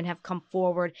women have come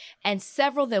forward, and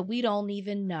several that we don't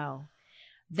even know,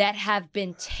 that have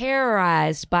been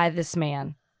terrorized by this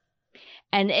man.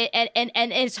 And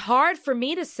it's hard for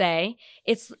me to say,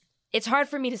 it's hard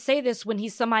for me to say this when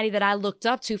he's somebody that I looked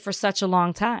up to for such a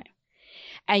long time.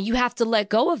 And you have to let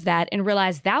go of that and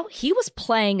realize that he was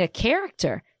playing a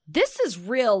character. This is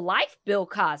real life Bill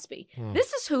Cosby.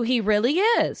 This is who he really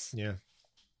is. Yeah.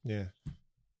 Yeah.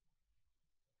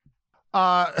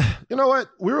 You know what?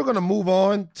 We were going to move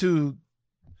on to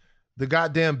the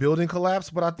goddamn building collapse,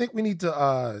 but I think we need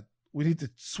to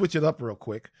switch it up real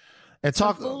quick and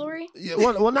talk foolery.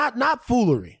 Well, not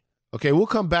foolery. Okay, we'll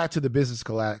come back to the business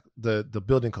collapse, the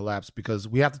building collapse, because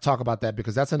we have to talk about that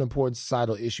because that's an important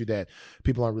societal issue that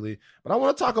people aren't really. But I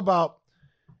want to talk about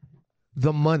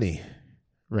the money,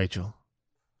 Rachel.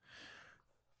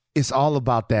 It's all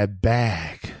about that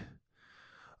bag.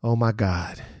 Oh my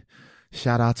God.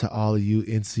 Shout out to all of you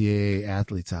NCAA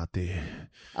athletes out there.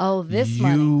 Oh, this you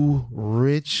money.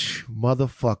 Rich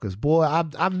motherfuckers. Boy,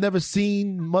 I've never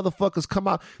seen motherfuckers come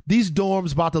out. These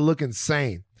dorms about to look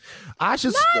insane.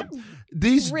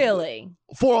 Really?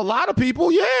 For a lot of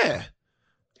people, yeah.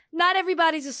 Not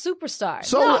everybody's a superstar.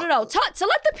 So, no. So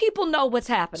let the people know what's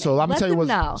happening. So I'm gonna tell you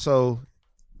what. So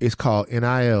it's called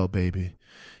NIL, baby.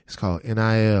 It's called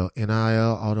NIL.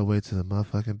 NIL all the way to the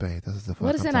motherfucking bank. That's the fuck.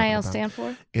 What does NIL stand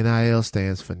for? NIL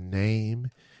stands for name,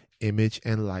 image,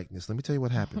 and likeness. Let me tell you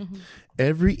what happened.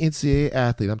 Every NCAA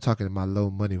athlete, I'm talking in my low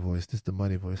money voice. This is the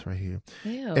money voice right here.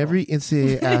 Ew. Every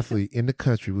NCAA athlete in the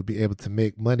country will be able to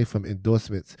make money from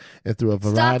endorsements and through a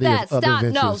variety of other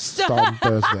ventures starting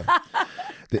Thursday.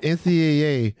 The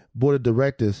NCAA Board of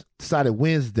Directors decided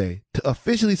Wednesday to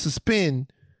officially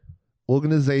suspend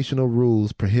organizational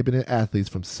rules prohibiting athletes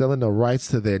from selling the rights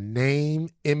to their name,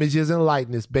 images, and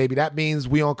likeness, baby. That means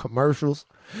we on commercials.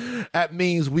 That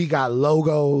means we got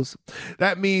logos.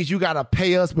 That means you got to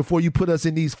pay us before you put us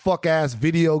in these fuck-ass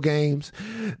video games.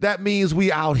 That means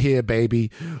we out here, baby.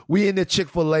 We in the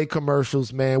Chick-fil-A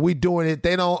commercials, man. We doing it.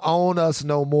 They don't own us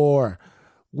no more.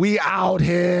 We out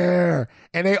here.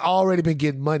 And they already been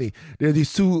getting money. There are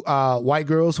these two white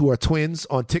girls who are twins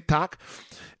on TikTok.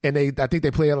 And I think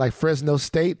they play at like Fresno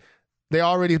State. They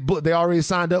already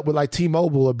signed up with like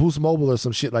T-Mobile or Boost Mobile or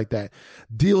some shit like that.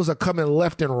 Deals are coming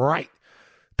left and right.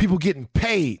 People getting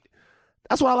paid.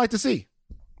 That's what I like to see.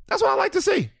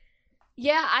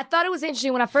 Yeah, I thought it was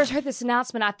interesting. When I first heard this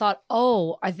announcement, I thought,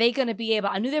 oh, are they going to be able...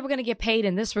 I knew they were going to get paid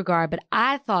in this regard, but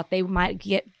I thought they might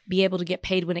be able to get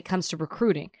paid when it comes to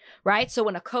recruiting, right? So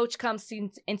when a coach comes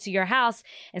into your house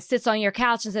and sits on your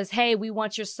couch and says, hey, we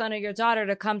want your son or your daughter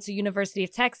to come to University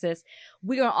of Texas,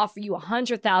 we're going to offer you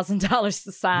 $100,000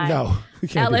 to sign. No, you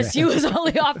can't LSU is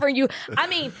only offering you... I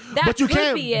mean, that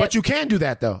could be it. But you can do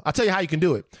that, though. I'll tell you how you can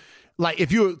do it. Like,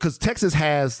 because Texas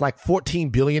has like 14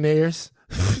 billionaires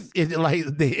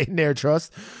in their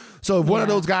trust. So if one of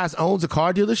those guys owns a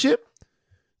car dealership,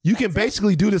 you can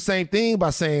basically do the same thing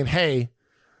by saying, hey,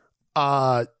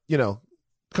 come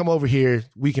over here.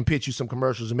 We can pitch you some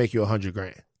commercials and make you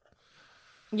 $100,000.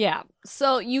 Yeah.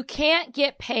 So you can't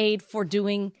get paid for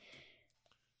doing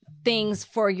things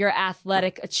for your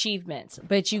athletic achievements,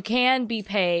 but you can be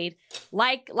paid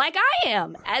like I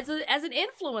am as an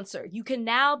influencer. You can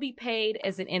now be paid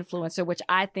as an influencer, which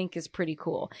I think is pretty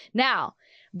cool. Now,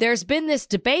 there's been this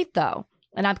debate though,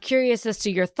 and I'm curious as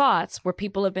to your thoughts, where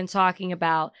people have been talking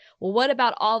about, well, what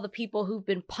about all the people who've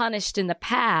been punished in the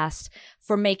past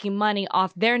for making money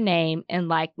off their name and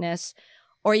likeness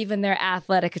or even their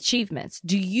athletic achievements?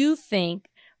 Do you think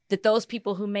that those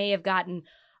people who may have gotten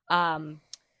in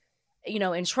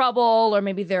trouble, or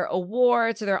maybe their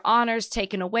awards or their honors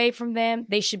taken away from them,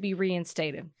 they should be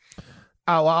reinstated?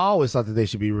 Oh, I always thought that they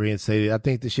should be reinstated. I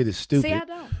think this shit is stupid. See, I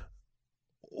don't.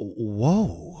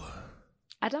 Whoa.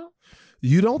 I don't.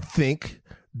 You don't think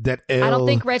that I don't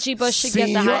think Reggie Bush should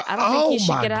get the high. I don't think he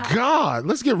should get a high. Oh, my God.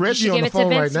 Let's get Reggie on the phone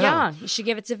right now. You should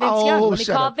give it to Vince Young. Let me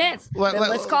call Vince.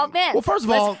 Let's call Vince. Well,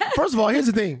 first of all, here's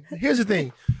the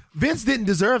thing. Vince didn't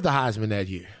deserve the Heisman that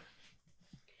year.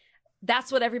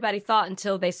 That's what everybody thought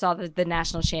until they saw the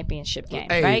national championship game,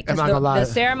 hey, right? Because the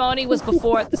ceremony was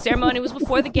before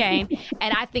the game,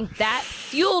 and I think that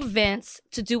fueled Vince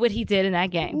to do what he did in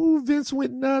that game. Ooh, Vince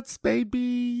went nuts,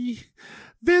 baby.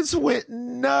 Vince went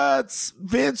nuts.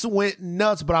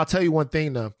 But I'll tell you one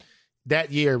thing though,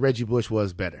 that year Reggie Bush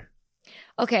was better.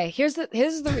 Okay, here's the.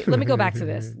 Let me go back to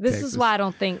this. This Texas. is why I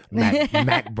don't think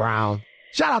Mac Brown.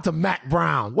 Shout out to Mac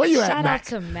Brown. Where you at, Mac?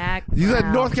 Shout out to Mac Brown. He's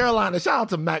at North Carolina. Shout out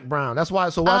to Mac Brown. That's why.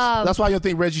 So that's why you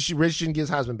think Reggie shouldn't get his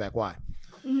Heisman back. Why?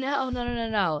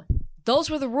 No. Those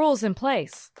were the rules in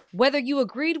place, whether you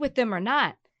agreed with them or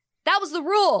not. That was the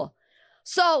rule.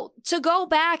 So to go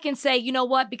back and say, you know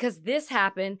what, because this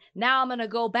happened, now I'm going to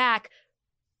go back.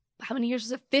 How many years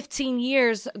was it? 15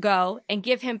 years ago, and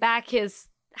give him back his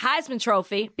Heisman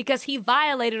Trophy because he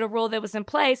violated a rule that was in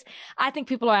place. I think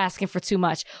people are asking for too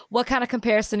much. What kind of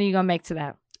comparison are you going to make to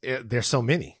that? There's so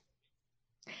many.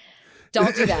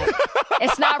 Don't do that.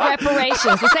 It's not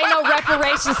reparations. This ain't no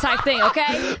reparations type thing, okay?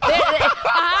 A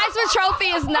Heisman Trophy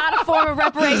is not a form of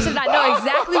reparation. I know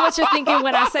exactly what you're thinking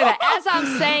when I say that. As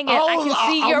I'm saying it, I can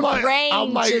see your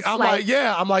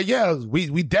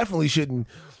brain. We definitely shouldn't.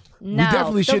 No, we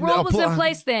definitely shouldn't. The rule was in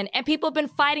place then, and people have been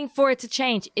fighting for it to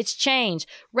change. It's changed.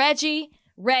 Reggie,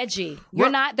 they're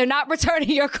not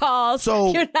returning your calls.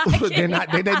 So you're not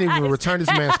they didn't even return this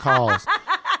man's calls.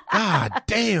 God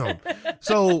damn.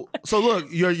 So look,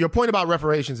 your point about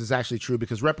reparations is actually true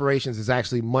because reparations is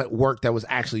actually work that was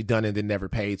actually done and then never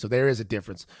paid. So there is a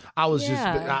difference. I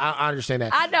understand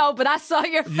that. I know, but I saw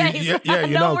your face. Yeah,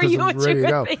 you know, because I'm ready to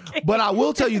go. Thinking. But I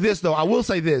will tell you this, though. I will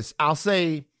say this. I'll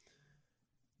say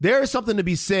there is something to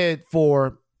be said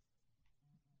for,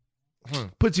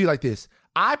 put it to you like this.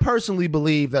 I personally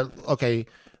believe that,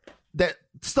 that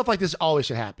stuff like this always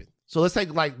should happen. So let's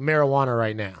take like marijuana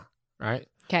right now, right?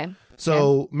 Okay.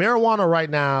 So marijuana right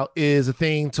now is a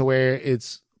thing to where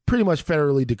it's pretty much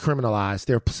federally decriminalized.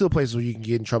 There are still places where you can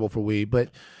get in trouble for weed, but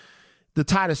the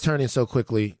tide is turning so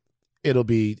quickly, it'll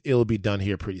be done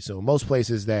here pretty soon. Most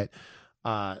places that,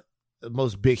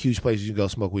 most big, huge places you can go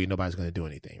smoke weed, nobody's going to do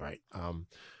anything, right?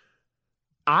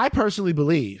 I personally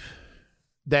believe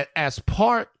that as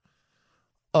part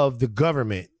of the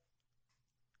government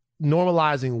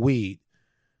normalizing weed,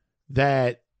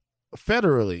 that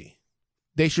federally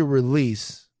they should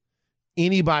release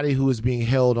anybody who is being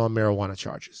held on marijuana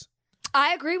charges.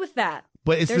 I agree with that.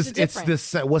 But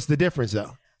what's the difference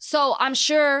though? So I'm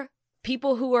sure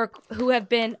people who are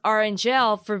in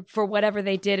jail for whatever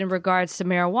they did in regards to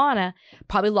marijuana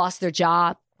probably lost their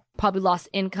job, probably lost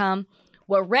income.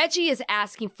 What Reggie is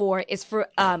asking for is for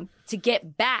to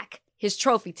get back his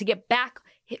trophy, to get back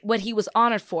what he was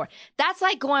honored for. That's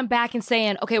like going back and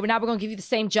saying, okay, we're going to give you the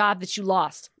same job that you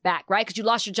lost back, right? Because you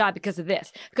lost your job because of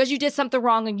this. Because you did something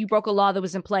wrong and you broke a law that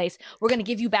was in place. We're going to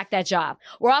give you back that job.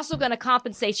 We're also going to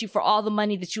compensate you for all the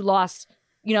money that you lost.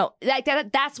 You know,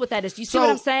 that's what that is. Do you see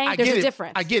what I'm saying? There's a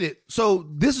difference. I get it. So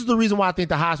this is the reason why I think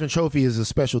the Heisman Trophy is a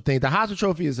special thing. The Heisman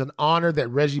Trophy is an honor that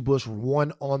Reggie Bush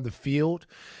won on the field.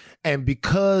 And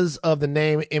because of the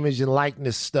name, image, and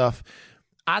likeness stuff,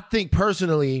 I think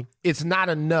personally, it's not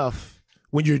enough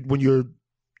when you're,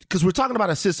 because we're talking about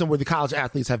a system where the college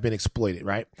athletes have been exploited,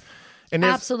 right? And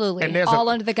absolutely. And all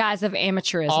under the guise of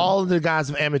amateurism. All under the guise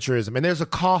of amateurism. And there's a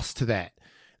cost to that.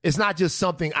 It's not just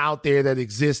something out there that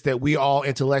exists that we all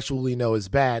intellectually know is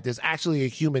bad. There's actually a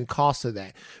human cost to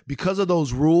that. Because of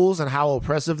those rules and how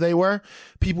oppressive they were,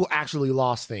 people actually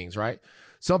lost things, right?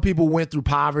 Some people went through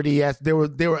poverty. There are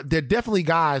definitely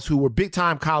guys who were big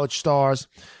time college stars,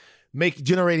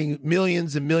 generating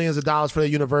millions and millions of dollars for their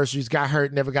universities, got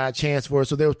hurt, never got a chance for it.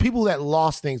 So there was people that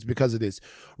lost things because of this.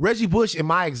 Reggie Bush, in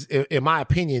my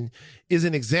opinion, is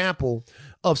an example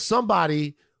of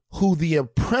somebody who the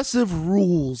oppressive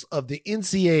rules of the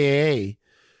NCAA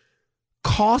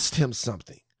cost him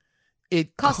something.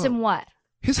 It cost him what?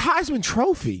 His Heisman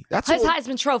Trophy. That's his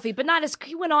Heisman Trophy, but not as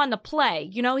he went on to play.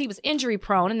 You know, he was injury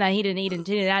prone, and that he didn't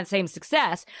have the same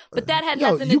success. But that had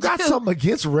nothing to do. You got something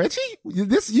against Reggie? I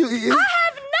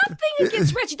have nothing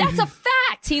against Reggie. That's a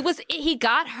fact. He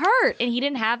got hurt, and he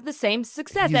didn't have the same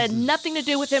success. That had nothing to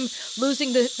do with him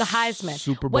losing the Heisman.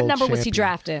 Super Bowl what number champion. was he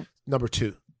drafted? Number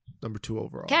 2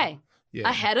 overall. Okay, yeah.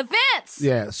 Ahead of Vince.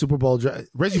 Yeah, Super Bowl.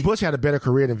 Reggie Bush had a better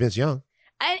career than Vince Young.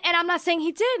 And I'm not saying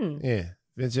he didn't. Yeah.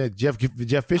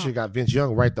 Jeff Fisher got Vince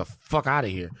Young right the fuck out of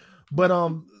here, but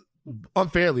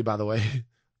unfairly, by the way,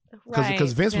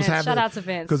 because Vince was having shout out to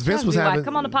Vince because Vince was having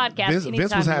come on the podcast.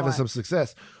 Vince was having some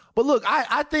success, but look,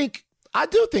 I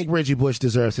do think Reggie Bush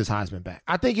deserves his Heisman back.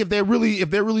 I think if they're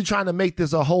really trying to make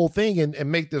this a whole thing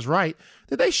and make this right,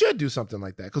 that they should do something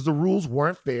like that because the rules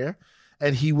weren't fair,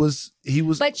 and he was.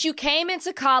 But you came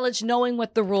into college knowing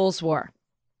what the rules were.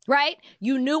 Right?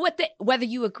 You knew whether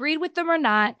you agreed with them or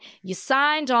not, you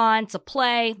signed on to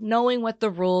play knowing what the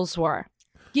rules were.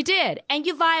 You did. And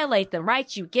you violate them,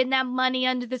 right? You getting that money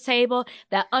under the table,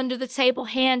 that under the table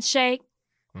handshake.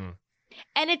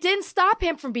 And it didn't stop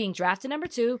him from being drafted number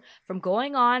 2, from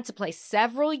going on to play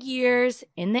several years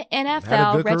in the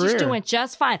NFL. Reggie's doing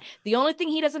just fine. The only thing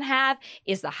he doesn't have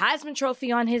is the Heisman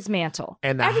Trophy on his mantle.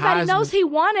 And everybody knows he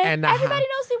won it. Everybody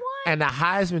knows he won. And the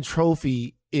Heisman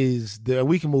Trophy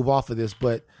we can move off of this,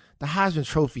 but the Heisman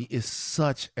Trophy is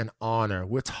such an honor.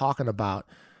 We're talking about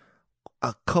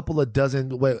a couple of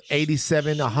dozen,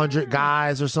 87, 100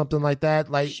 guys or something like that.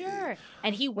 Sure.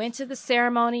 And he went to the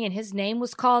ceremony and his name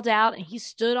was called out and he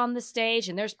stood on the stage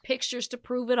and there's pictures to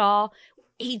prove it all.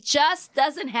 He just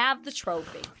doesn't have the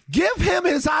trophy. Give him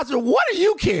his Heisman. What do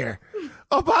you care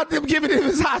about them giving him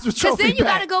his Heisman trophy? Because then you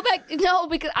got to go back. No,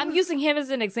 because I'm using him as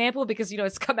an example because,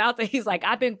 it's come out that he's like,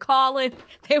 I've been calling.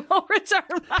 They won't return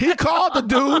my He called the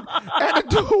dude, and the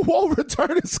dude won't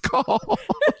return his call.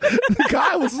 The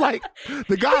guy was like,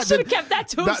 he should have kept that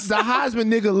to himself. The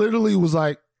Heisman nigga literally was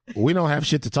like, we don't have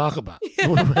shit to talk about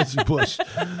with Reggie Bush.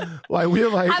 But let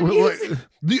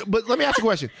me ask you a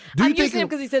question. I'm using him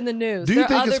because he's in the news. There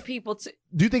are other people too.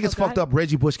 Do you think it's fucked up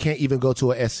Reggie Bush can't even go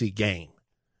to a SC game?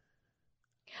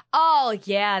 Oh,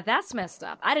 yeah, that's messed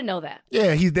up. I didn't know that.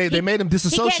 Yeah, they made him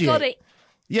disassociate. He can't go to...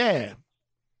 Yeah.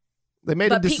 They made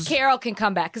But him Pete Carroll can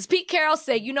come back. Because Pete Carroll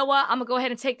said, you know what? I'm going to go ahead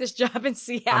and take this job in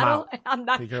Seattle. I'm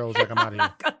not, Pete Carroll's like, I'm out of here.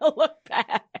 not going to look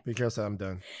back. Pete Carroll said, I'm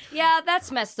done. Yeah,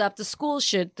 that's messed up. The school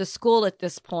at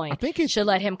this point, I think it should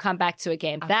let him come back to a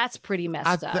game. That's pretty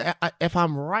messed up. If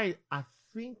I'm right, I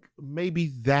think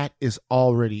maybe that is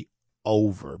already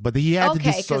over. But he had to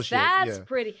disassociate. That's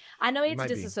pretty. I know he had to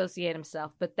disassociate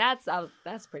himself, but that's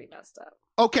pretty messed up.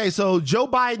 Okay, so Joe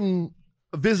Biden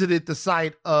visited the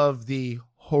site of the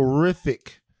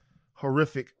horrific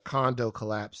condo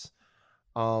collapse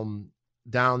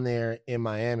down there in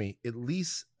Miami. At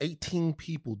least 18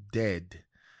 people dead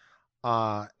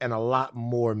and a lot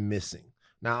more missing.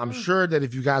 Now, I'm sure that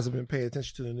if you guys have been paying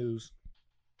attention to the news,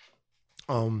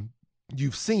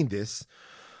 you've seen this.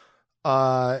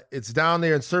 It's down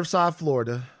there in Surfside,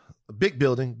 Florida. A big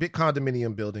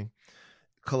condominium building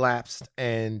collapsed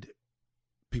and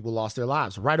people lost their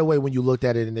lives. Right away when you looked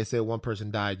at it and they said one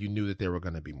person died, you knew that there were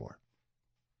going to be more.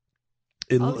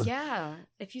 Yeah.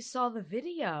 If you saw the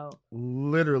video.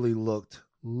 Literally looked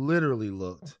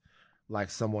like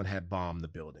someone had bombed the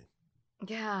building.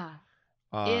 Yeah.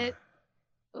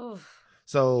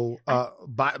 So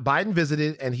Biden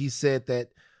visited and he said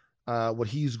that what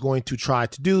he's going to try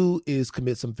to do is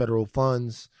commit some federal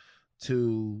funds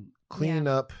to clean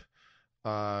up,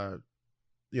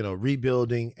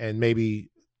 rebuilding and maybe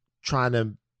trying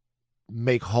to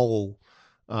make whole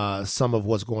some of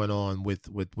what's going on with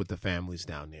the families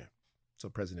down there. So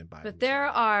President Biden. But there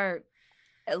are,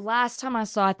 last time I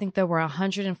saw, I think there were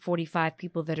 145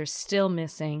 people that are still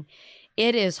missing.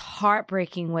 It is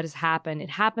heartbreaking what has happened.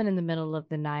 It happened in the middle of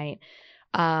the night.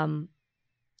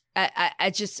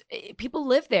 People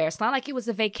live there. It's not like it was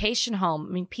a vacation home.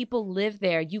 I mean, people live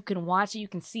there. You can watch it. You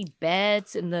can see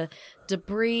beds and the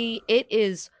debris. It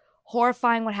is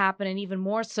horrifying what happened. And even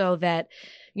more so that,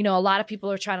 a lot of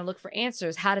people are trying to look for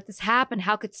answers. How did this happen?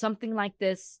 How could something like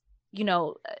this,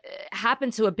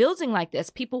 happen to a building like this?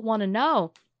 People want to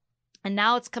know. And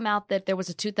now it's come out that there was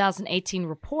a 2018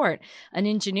 report, an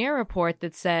engineer report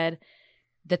that said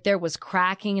that there was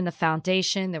cracking in the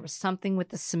foundation. There was something with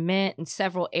the cement in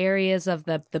several areas of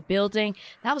the building.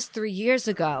 That was 3 years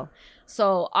ago.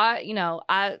 So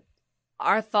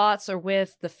our thoughts are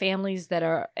with the families that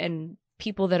are and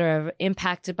people that are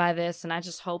impacted by this. And I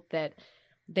just hope that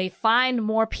they find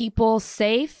more people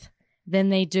safe than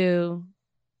they do,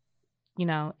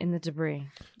 in the debris.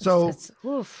 So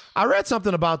I read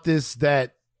something about this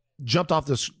that jumped off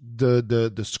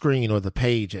the screen or the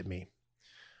page at me.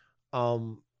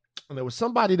 And there was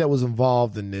somebody that was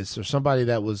involved in this or somebody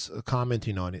that was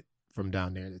commenting on it from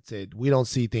down there that said, we don't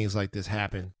see things like this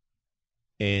happen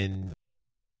in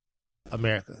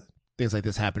America. Things like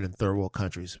this happen in third world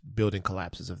countries, building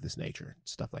collapses of this nature,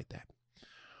 stuff like that.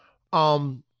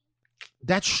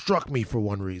 That struck me for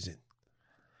one reason.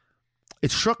 It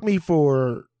struck me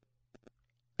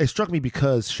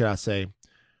because, should I say,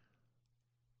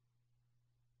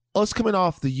 us coming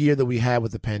off the year that we had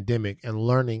with the pandemic and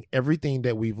learning everything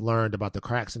that we've learned about the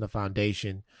cracks in the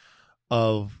foundation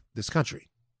of this country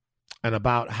and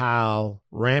about how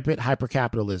rampant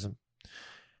hypercapitalism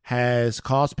has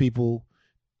caused people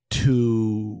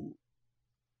to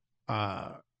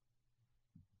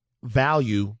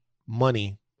value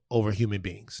money over human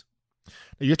beings.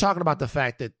 Now, you're talking about the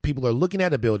fact that people are looking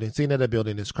at a building, seeing that a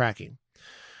building is cracking.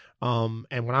 And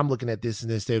when I'm looking at this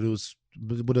and instead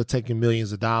it would have taken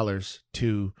millions of dollars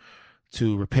to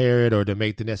repair it or to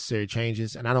make the necessary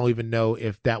changes. And I don't even know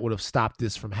if that would have stopped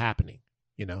this from happening,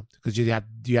 because you have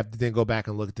to then go back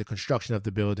and look at the construction of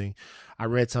the building. I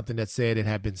read something that said it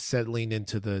had been settling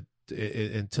into the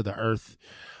earth.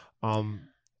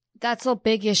 That's a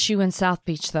big issue in South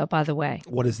Beach, though, by the way.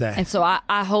 What is that? And so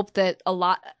I hope that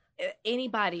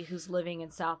anybody who's living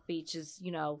in South Beach is,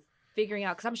 figuring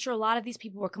out, because I'm sure a lot of these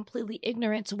people were completely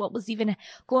ignorant to what was even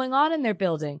going on in their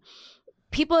building.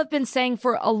 People have been saying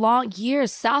for a long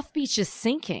years, South Beach is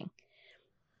sinking.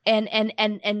 And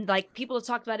like people have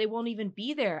talked about it won't even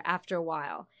be there after a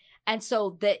while. And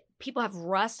so that people have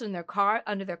rust in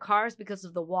under their cars because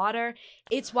of the water.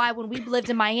 It's why when we lived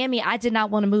in Miami, I did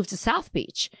not want to move to South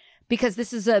Beach because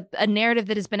this is a narrative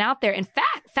that has been out there and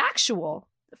factual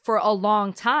for a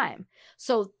long time.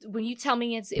 So when you tell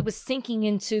me it was sinking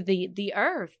into the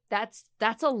earth, that's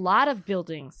a lot of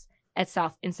buildings in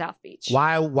South Beach.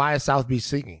 Why is South Beach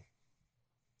sinking?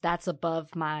 That's above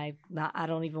I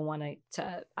don't even want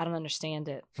to I don't understand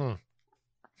it.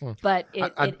 But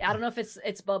I don't know if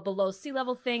it's below sea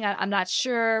level thing. I'm not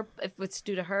sure if it's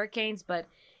due to hurricanes, but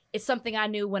it's something I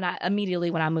knew immediately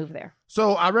when I moved there.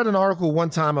 So I read an article one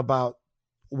time about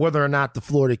whether or not the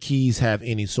Florida Keys have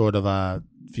any sort of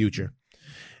future.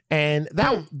 And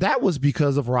that was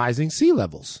because of rising sea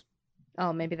levels.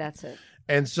 Oh, maybe that's it.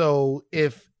 And so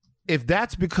if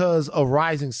that's because of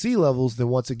rising sea levels, then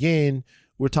once again,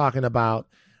 we're talking about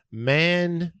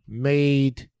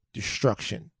man-made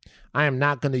destruction. I am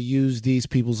not going to use these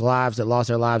people's lives that lost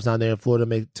their lives down there in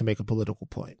Florida to make a political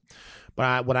point.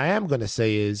 But what I am going to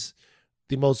say is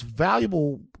the most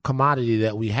valuable commodity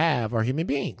that we have are human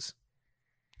beings.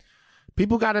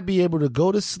 People got to be able to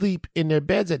go to sleep in their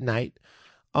beds at night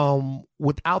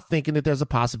without thinking that there's a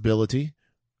possibility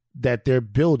that their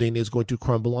building is going to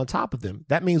crumble on top of them.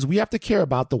 That means we have to care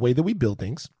about the way that we build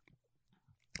things.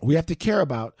 We have to care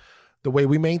about the way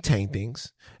we maintain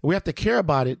things. We have to care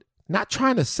about it, not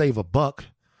trying to save a buck,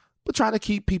 but trying to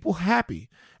keep people happy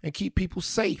and keep people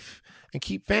safe and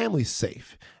keep families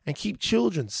safe and keep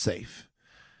children safe.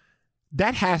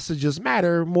 That has to just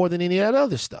matter more than any of that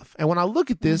other stuff. And when I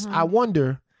look at this, I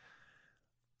wonder,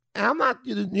 and I'm not,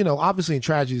 obviously in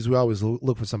tragedies, we always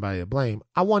look for somebody to blame.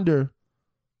 I wonder,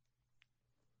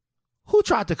 who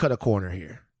tried to cut a corner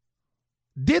here?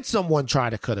 Did someone try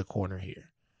to cut a corner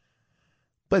here?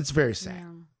 But it's very sad.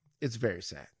 Yeah. It's very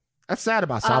sad. That's sad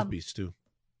about South Beach too.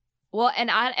 Well,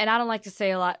 and I don't like to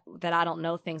say a lot that I don't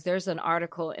know things. There's an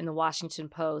article in the Washington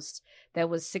Post that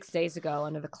was 6 days ago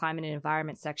under the climate and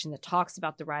environment section that talks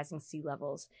about the rising sea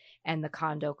levels and the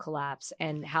condo collapse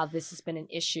and how this has been an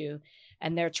issue.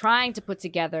 And they're trying to put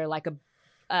together like a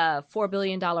 $4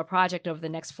 billion project over the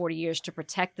next 40 years to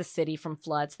protect the city from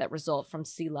floods that result from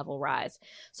sea level rise.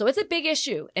 So it's a big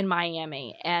issue in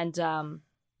Miami, and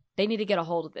they need to get a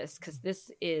hold of this because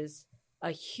this is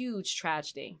a huge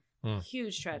tragedy.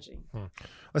 Huge tragedy.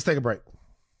 Let's take a break.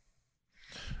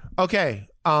 Okay.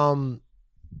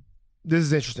 This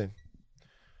is interesting.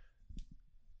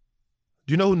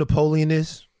 Do you know who Napoleon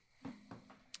is?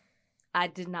 I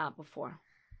did not before.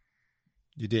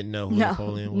 You didn't know who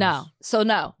Napoleon was? No. So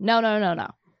no.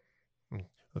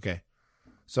 Okay.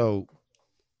 So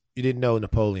you didn't know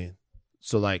Napoleon.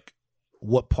 So like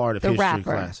what part of the history rapper.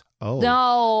 class? Oh.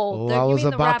 No. I was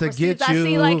about to get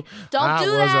you. Don't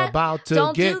do I was about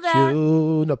to get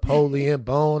you. Napoleon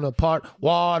Bonaparte,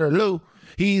 Waterloo.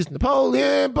 He's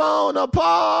Napoleon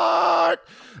Bonaparte.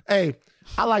 Hey,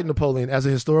 I like Napoleon as a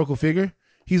historical figure.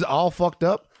 He's all fucked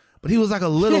up, but he was like a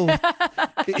little,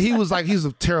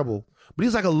 he's terrible, but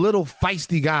he's like a little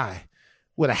feisty guy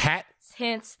with a hat.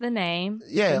 Hence the name.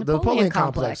 Yeah, the Napoleon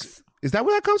complex. Is that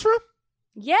where that comes from?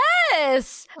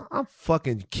 Yes. I'm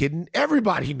fucking kidding.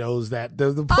 Everybody knows that. The I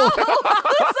was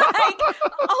like,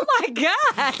 oh my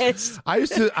gosh.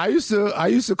 I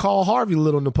used to call Harvey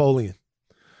Little Napoleon.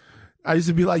 I used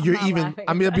to be like,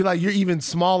 I'd be like, you're even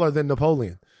smaller than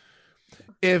Napoleon.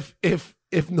 If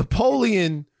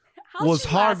Napoleon was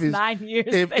Harvey's,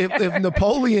 if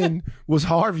Napoleon was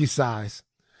Harvey's size,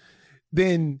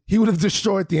 then he would have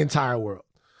destroyed the entire world.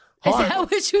 Is that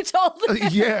what you told him?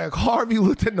 Yeah, Harvey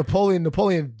looked at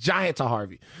Napoleon giant to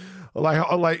Harvey.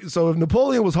 Like so if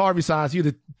Napoleon was Harvey size, he'd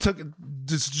have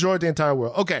destroyed the entire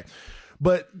world. Okay.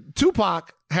 But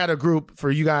Tupac had a group, for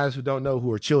you guys who don't know,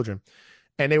 who are children,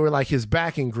 and they were like his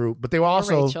backing group, but they were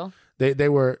also they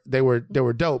were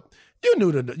dope. You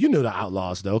knew the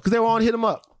Outlaws though, because they were on Hit 'Em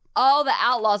Up. Oh, the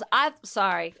Outlaws. I'm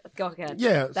sorry. Go ahead.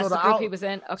 Yeah, that's the group he was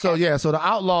in. Okay. So the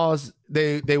Outlaws,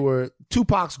 they were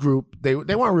Tupac's group. They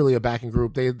weren't really a backing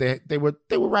group. They were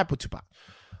rap with Tupac,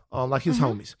 like his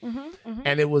homies.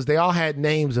 And they all had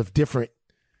names of different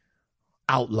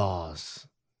outlaws.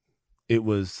 It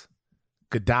was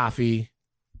Gaddafi,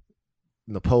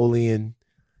 Napoleon,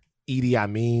 Idi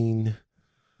Amin.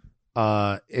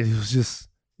 It was just,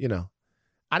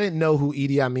 I didn't know who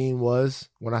Idi Amin was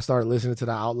when I started listening to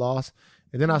the Outlaws.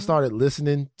 And then I started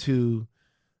listening to,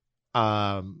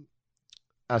 I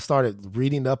started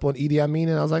reading up on Idi Amin,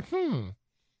 and I was like, I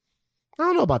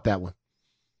don't know about that one.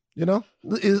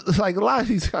 It's like a lot of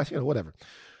these guys, whatever.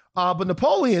 But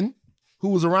Napoleon, who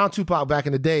was around Tupac back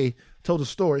in the day, told a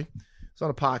story. It's on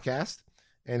a podcast.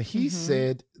 And he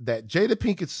said that Jada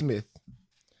Pinkett Smith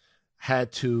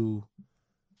had to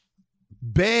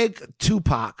beg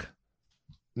Tupac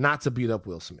not to beat up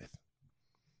Will Smith.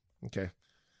 Okay.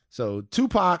 So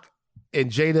Tupac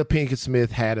and Jada Pinkett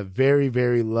Smith had a very,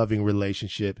 very loving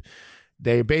relationship.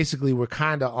 They basically were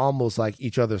kind of almost like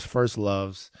each other's first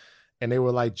loves. And they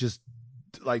were like just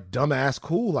like dumbass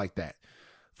cool like that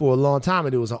for a long time.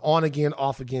 And it was an on again,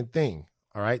 off again thing.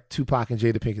 All right. Tupac and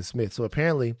Jada Pinkett Smith. So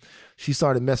apparently she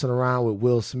started messing around with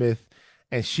Will Smith,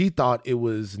 and she thought it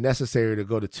was necessary to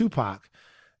go to Tupac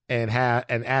and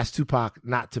ask Tupac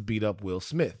not to beat up Will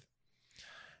Smith.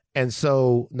 And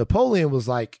so Napoleon was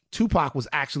like, Tupac was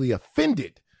actually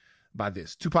offended by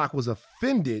this. Tupac was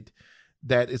offended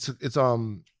that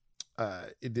the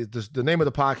name of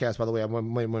the podcast, by the way, I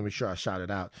want to make sure I shout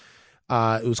it out.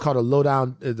 It was called a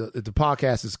Lowdown. The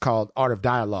podcast is called Art of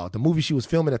Dialogue. The movie she was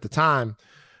filming at the time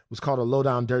was called A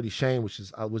Lowdown Dirty Shame, which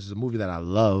is a movie that I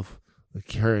love.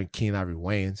 Like her and Keenan Ivory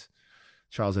Wayans,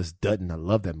 Charles S. Dutton. I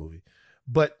love that movie.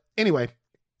 But anyway,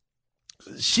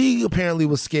 she apparently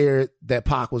was scared that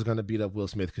Pac was going to beat up Will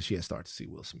Smith because she had started to see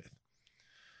Will Smith.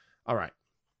 All right.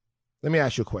 Let me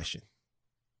ask you a question.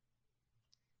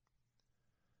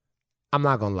 I'm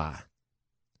not going to lie.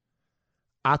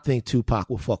 I think Tupac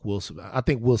will fuck Will Smith. I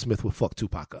think Will Smith will fuck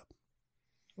Tupac up.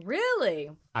 Really?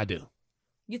 I do.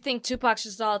 You think Tupac's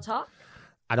just all talk?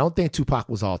 I don't think Tupac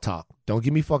was all talk. Don't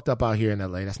get me fucked up out here in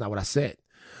LA. That's not what I said.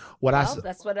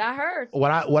 That's what I heard.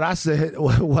 What I said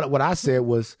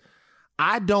was,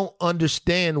 I don't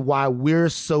understand why we're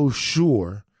so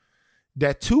sure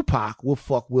that Tupac will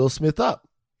fuck Will Smith up.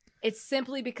 It's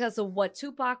simply because of what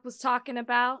Tupac was talking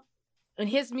about in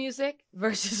his music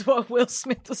versus what Will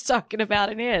Smith was talking about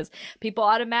in his. People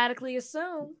automatically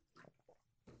assume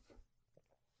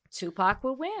Tupac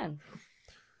will win.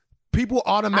 People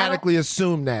automatically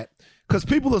assume that because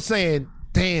people are saying,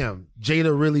 damn,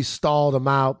 Jada really stalled him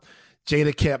out.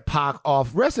 Jada kept Pac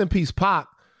off. Rest in peace, Pac.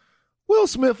 Will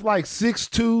Smith, like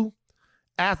 6'2",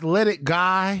 athletic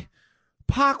guy.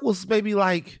 Pac was maybe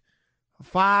like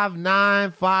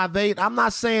 5'9", 5'8". I'm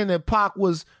not saying that Pac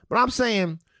was, but I'm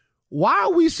saying, why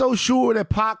are we so sure that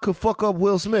Pac could fuck up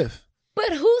Will Smith?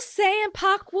 But who's saying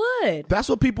Pac would? That's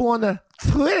what people on the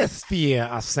Twitter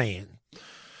are saying.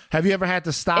 Have you ever had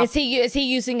to stop? Is he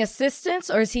using assistance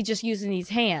or is he just using these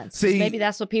hands? See, maybe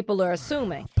that's what people are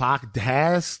assuming. Pac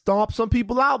has stomped some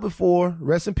people out before.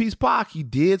 Rest in peace, Pac. He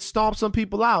did stomp some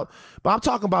people out. But I'm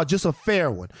talking about just a fair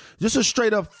one. Just a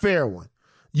straight up fair one.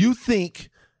 Who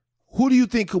do you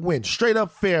think could win? Straight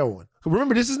up fair one.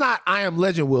 Remember, this is not I Am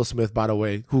Legend Will Smith, by the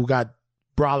way, who got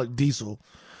Brolic Diesel.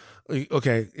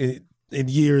 Okay, in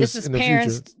years this is in the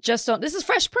parents future. Just don't. This is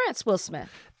Fresh Prince Will Smith.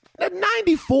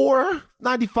 94,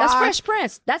 95. That's Fresh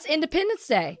Prince. That's Independence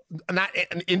Day. Not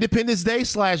Independence Day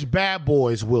 / Bad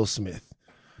Boys Will Smith.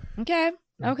 Okay.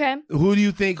 Who do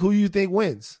you think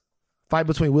wins? Fight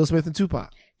between Will Smith and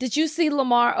Tupac. Did you see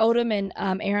Lamar Odom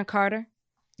and Aaron Carter?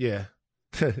 Yeah.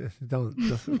 don't do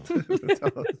this.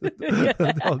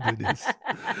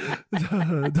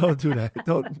 Don't do that.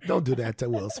 Don't do that to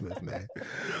Will Smith, man.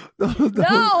 No,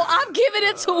 I'm giving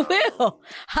it to Will.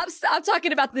 I'm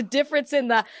talking about the difference in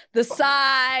the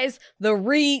size, the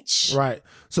reach. Right.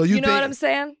 So you know what I'm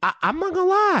saying? I'm not gonna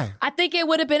lie. I think it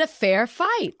would have been a fair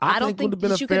fight. I don't think it would have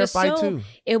been a you fair could fight assume too.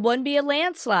 It wouldn't be a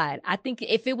landslide. I think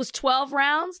if it was 12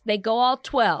 rounds, they go all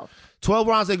 12. 12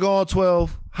 rounds, they go on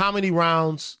 12. How many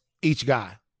rounds each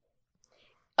guy?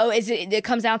 Oh, it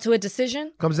comes down to a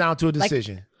decision? Comes down to a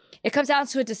decision. It comes down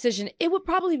to a decision. It would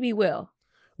probably be Will.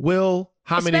 Will,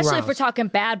 how many rounds? Especially if we're talking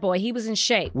Bad Boy. He was in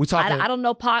shape. I don't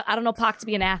know Pac. I don't know Pac to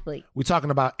be an athlete. We're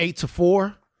talking about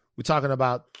 8-4. We're talking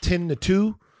about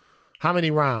 10-2. How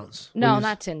many rounds? No,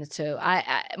 not 10-2.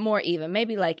 I more even.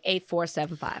 Maybe like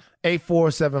 8-4, 7-5.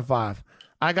 8-4, 7-5.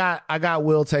 I got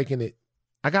Will taking it.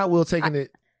 I got Will taking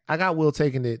it.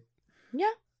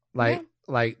 Yeah. Like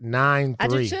 9-3. I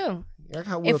do too.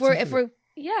 If we're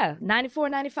 94,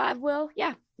 95, Will.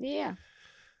 Yeah.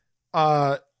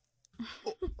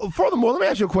 Furthermore, let me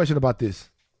ask you a question about this.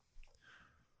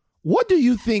 What do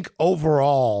you think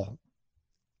overall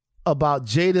about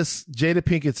Jada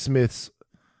Pinkett Smith's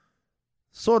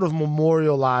sort of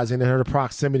memorializing her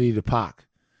proximity to Pac?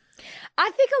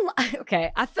 I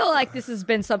feel like this has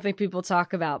been something people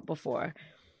talk about before.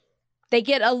 They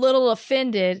get a little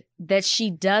offended that she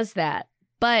does that,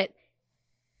 but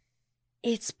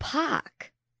it's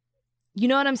Pac. You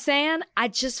know what I'm saying? I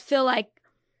just feel like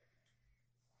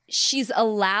she's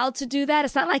allowed to do that.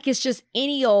 It's not like it's just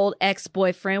any old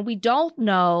ex-boyfriend. We don't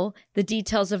know the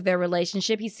details of their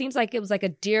relationship. He seems like it was like a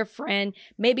dear friend,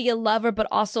 maybe a lover, but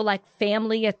also like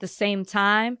family at the same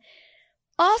time.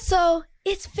 Also,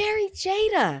 it's very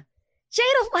Jada.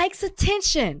 Jada likes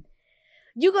attention.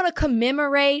 You're going to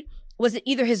commemorate, was it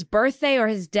either his birthday or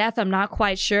his death? I'm not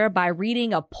quite sure. By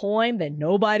reading a poem that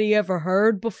nobody ever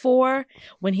heard before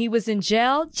when he was in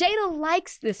jail. Jada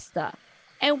likes this stuff.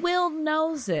 And Will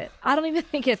knows it. I don't even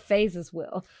think it phases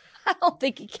Will. I don't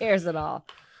think he cares at all.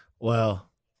 Well,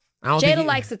 Jada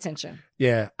likes attention.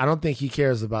 Yeah, I don't think he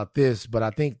cares about this, but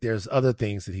I think there's other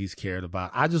things that he's cared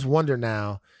about. I just wonder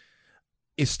now,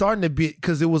 it's starting to be,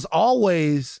 because it was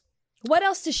always... What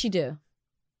else did she do?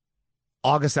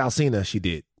 August Alsina, she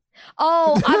did.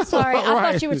 Oh, I'm sorry. I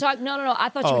Right. thought you were talking. No. I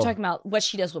thought you were talking about what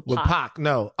she does with With Pac. Pac,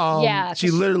 no. Yeah,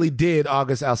 she literally did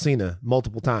August Alsina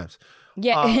multiple times.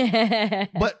 Yeah.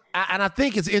 And I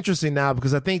think it's interesting now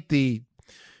because I think the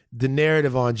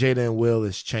narrative on Jada and Will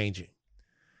is changing.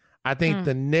 I think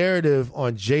the narrative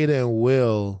on Jada and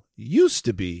Will used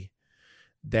to be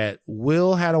that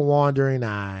Will had a wandering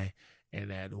eye and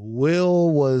that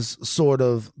Will was sort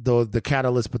of the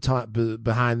catalyst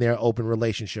behind their open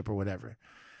relationship or whatever.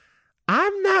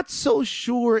 I'm not so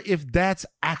sure if that's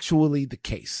actually the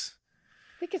case.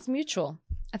 I think it's mutual.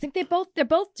 I think they both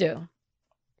do.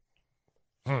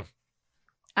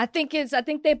 I think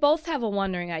they both have a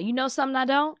wandering eye. You know something I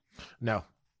don't? No,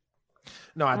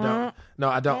 I don't. No,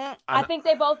 I don't. I think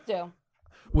they both do.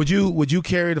 Would you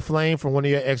carry the flame from one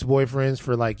of your ex-boyfriends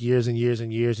for like years and years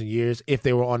and years and years if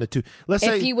they were on the two? Let's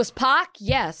say if he was Pac,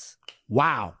 yes.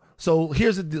 Wow. So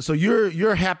so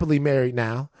you're happily married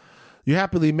now. You're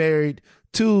happily married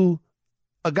to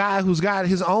a guy who's got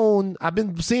his own. I've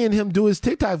been seeing him do his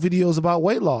TikTok videos about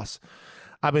weight loss.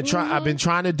 I've been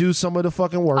trying to do some of the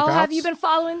fucking workouts. Oh, have you been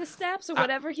following the steps or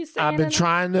whatever he's saying?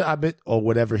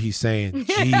 Whatever he's saying.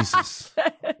 Jesus.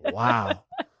 Wow.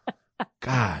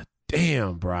 God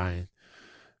damn, Brian.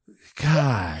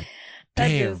 God That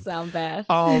damn. does sound bad.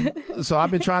 So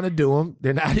I've been trying to do them.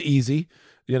 They're not easy.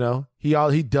 You know,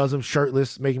 he does them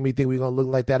shirtless, making me think we're gonna look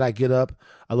like that. I get up,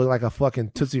 I look like a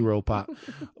fucking Tootsie Roll Pop.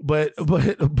 But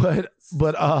like,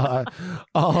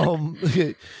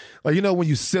 you know, when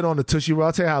you sit on the Tootsie Roll,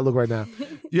 I'll tell you how I look right now.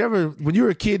 When you were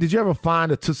a kid, did you ever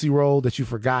find a Tootsie Roll that you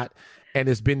forgot and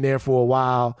it's been there for a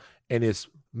while and it's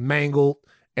mangled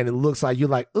and it looks like you're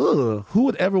like, ugh, who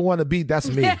would ever want to be? That's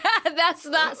me. That's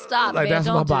not stop, Like, man. that's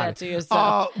Don't my do body. that to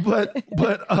yourself.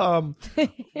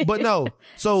 But no.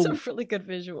 So it's a really good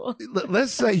visual.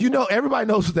 let's say, everybody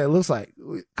knows what that looks like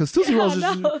because Tootsie Rolls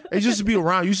they used to be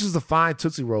around. You used to find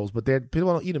Tootsie Rolls, but people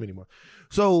don't eat them anymore.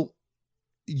 So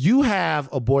you have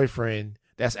a boyfriend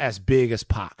that's as big as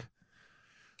Pac.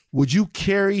 Would you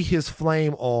carry his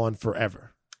flame on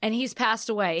forever? And he's passed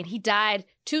away, and he died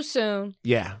too soon.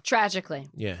 Yeah. Tragically.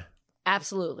 Yeah.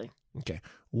 Absolutely. Okay.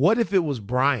 What if it was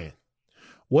Brian?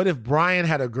 What if Brian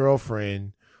had a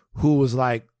girlfriend who was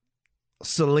like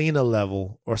Selena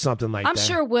level or something like that? I'm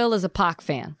sure Will is a Pac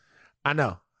fan. I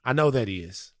know that he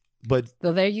is. But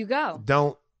So there you go.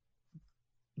 don't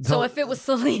So if it was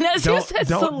Selena, as you said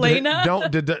Selena.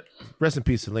 Rest in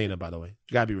peace, Selena, by the way.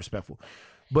 You gotta be respectful.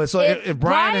 But so if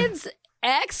Brian's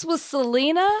ex was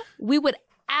Selena, we would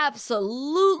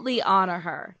absolutely honor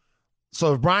her.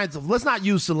 So if let's not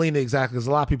use Selena exactly, because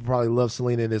a lot of people probably love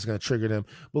Selena and it's going to trigger them.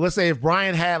 But let's say if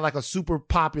Brian had like a super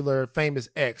popular, famous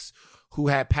ex who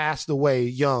had passed away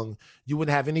young, you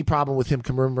wouldn't have any problem with him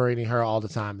commemorating her all the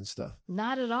time and stuff.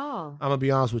 Not at all. I'm going to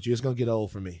be honest with you. It's going to get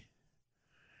old for me.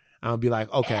 I'm going to be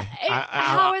like, okay.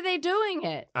 How are they doing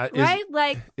it? Right?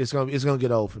 Like it's going to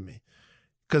get old for me.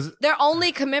 Because they're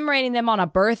only commemorating them on a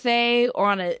birthday or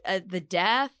on the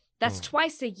death. That's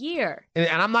twice a year. And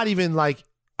I'm not even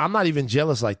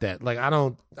jealous like that. Like I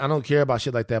don't care about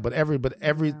shit like that. But every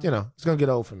it's gonna get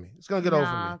old for me. It's gonna get old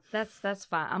for me. That's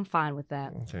fine. I'm fine with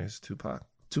that. Okay, it's Tupac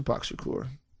Shakur.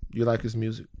 You like his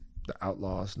music? The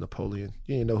Outlaws, Napoleon.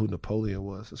 You didn't know who Napoleon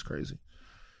was. That's crazy.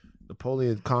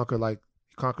 Napoleon conquered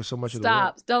so much of the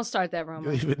world. Stop! Don't start that You rumor.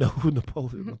 don't even know who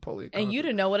Napoleon conquered. And you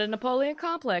didn't know what a Napoleon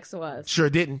complex was.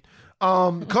 Sure didn't.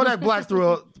 Kodak Black.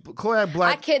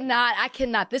 I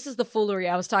cannot. This is the foolery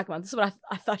I was talking about. This is what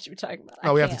I thought you were talking about.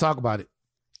 No, we have to talk about it.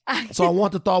 So I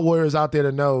want the thought warriors out there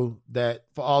to know that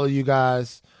for all of you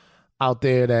guys out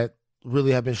there that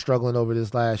really have been struggling over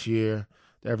this last year,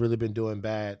 that have really been doing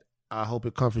bad, I hope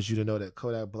it comforts you to know that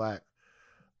Kodak Black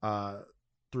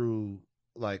threw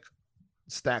like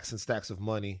stacks and stacks of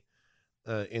money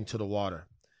into the water.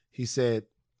 He said,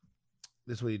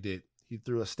 this is what he did. He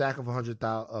threw a stack of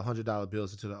 $100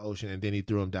 bills into the ocean, and then he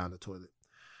threw them down the toilet.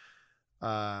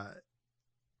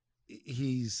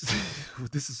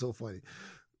 This is so funny.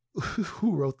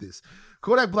 Who wrote this?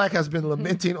 Kodak Black has been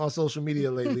lamenting on social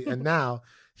media lately, and now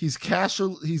he's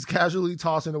casually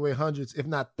tossing away hundreds, if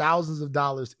not thousands of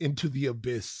dollars into the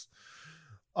abyss.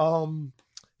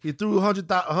 He threw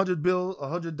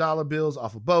 $100 bills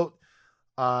off a boat.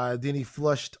 Then he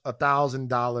flushed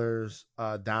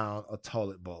 $1,000 down a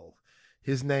toilet bowl.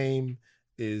 His name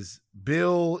is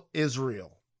Bill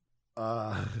Israel.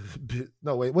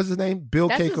 No, wait, what's his name? Bill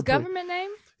That's K. his Capri. government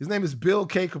name? His name is Bill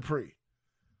K. Capri.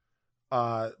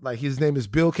 His name is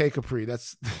Bill K. Capri.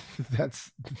 That's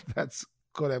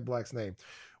Kodak Black's name.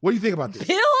 What do you think about this?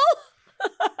 Bill?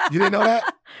 You didn't know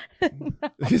that?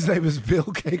 His name is Bill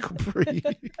K. Capri.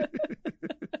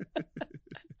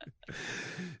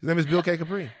 His name is Bill K.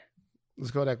 Capri.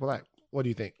 Let's Kodak Black. What do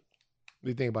you think? What do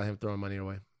you think about him throwing money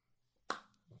away? What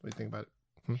do you think about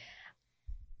it?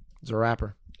 He's a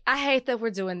rapper. I hate that we're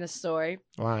doing this story.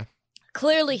 Why?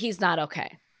 Clearly, he's not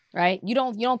okay, right? You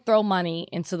don't throw money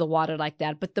into the water like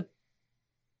that. But the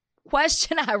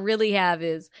question I really have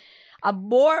is, I'm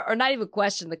more, or not even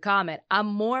question, the comment, I'm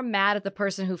more mad at the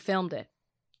person who filmed it.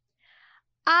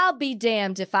 I'll be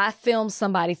damned if I film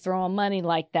somebody throwing money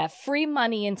like that, free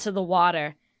money into the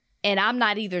water, and I'm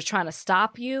not either trying to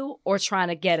stop you or trying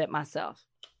to get it myself.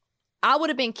 I would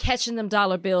have been catching them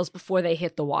dollar bills before they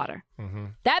hit the water. Mm-hmm.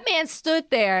 That man stood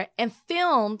there and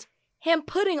filmed him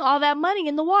putting all that money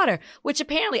in the water, which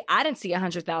apparently I didn't see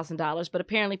 $100,000, but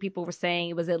apparently people were saying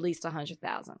it was at least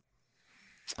 $100,000.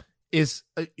 It's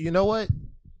you know what?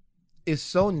 It's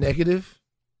so negative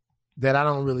that I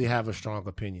don't really have a strong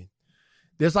opinion.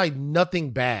 There's like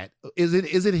nothing bad. Is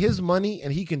it his money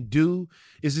and he can do?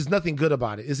 Is there nothing good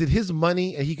about it? Is it his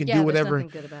money and he can do whatever? There's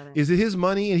nothing good about it. Is it his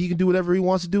money and he can do whatever he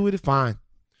wants to do with it? Fine.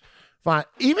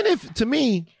 Even if, to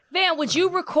me, Van, would you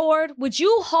record? Would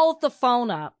you hold the phone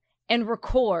up and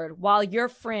record while your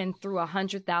friend threw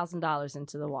 $100,000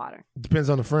 into the water? Depends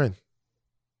on the friend.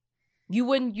 You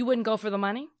wouldn't go for the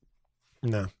money?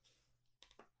 No.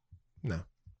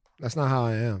 That's not how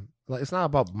I am. Like, it's not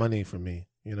about money for me,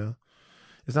 you know?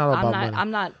 It's not all about money.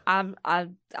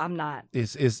 I'm not.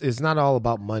 It's not all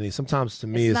about money. Sometimes to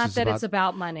me, it's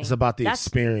about money. It's about the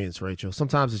experience, Rachel.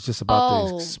 Sometimes it's just about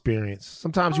the experience.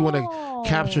 Sometimes you want to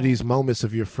capture these moments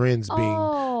of your friends being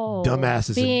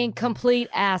dumbasses, being complete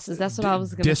asses. That's what I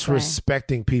was going to say.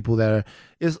 Disrespecting people that are.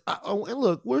 And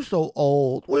look, we're so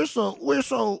old. We're so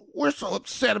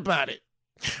upset about it.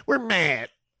 We're mad.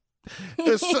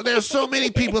 There's so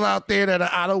many people out there that are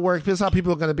out of work. This is how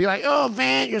people are going to be like, oh,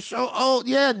 Van, you're so old.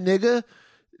 Yeah, nigga.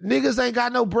 Niggas ain't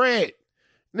got no bread.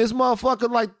 This motherfucker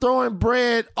like throwing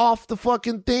bread off the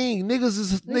fucking thing. Niggas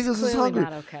is hungry.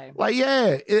 Not okay. Like,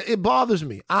 yeah, it bothers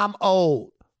me. I'm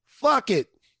old. Fuck it.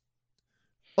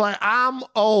 Like, I'm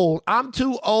old. I'm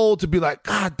too old to be like,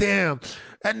 God damn,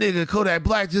 that nigga Kodak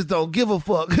Black just don't give a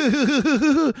fuck.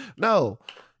 No.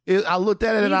 I looked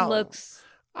at it and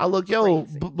I look, yo,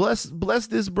 bless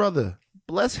this brother.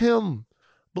 Bless him.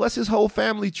 Bless his whole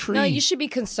family tree. No, you should be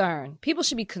concerned. People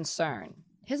should be concerned.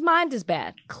 His mind is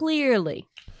bad, clearly.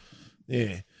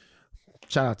 Yeah.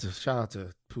 Shout out to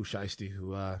Pooh Shiesty,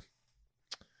 who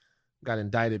got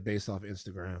indicted based off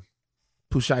Instagram.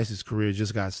 Pooh Shiesty's career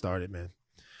just got started, man.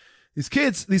 These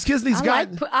kids need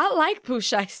guidance. I like Pooh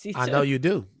Shiesty, too. I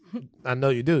know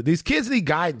you do. These kids need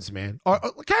guidance, man. Can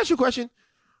I ask you a question?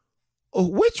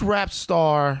 Which rap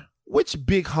star, which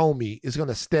big homie is going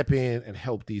to step in and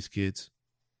help these kids?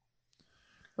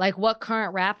 Like what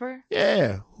current rapper?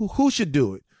 Yeah. Who should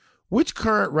do it? Which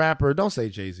current rapper, don't say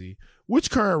Jay-Z, which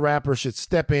current rapper should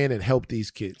step in and help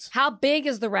these kids? How big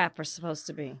is the rapper supposed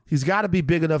to be? He's got to be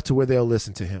big enough to where they'll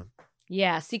listen to him.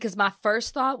 Yeah, see, because my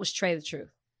first thought was Trey the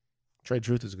Truth. Trey the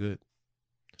Truth is good.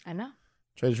 I know.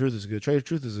 Trey the Truth is good. Trey the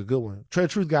Truth is a good one. Trey the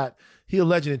Truth he a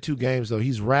legend in 2 games, though.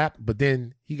 He's rap, but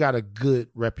then he got a good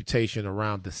reputation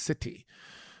around the city.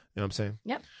 You know what I'm saying?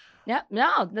 Yep.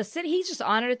 No, the city, he's just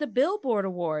honored at the Billboard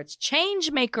Awards,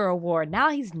 Changemaker Award. Now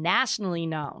he's nationally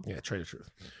known. Yeah, Trey the Truth.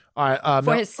 All right.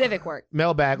 For his civic work.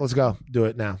 Mailbag, let's go. Do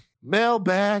it now.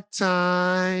 Mailbag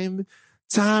time.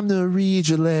 Time to read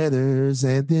your letters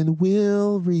and then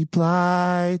we'll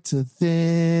reply to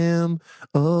them.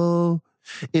 Oh,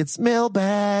 it's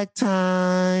mailbag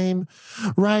time.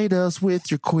 Write us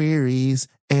with your queries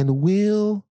and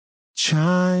we'll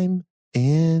chime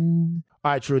in.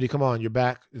 All right, Trudy, come on. You're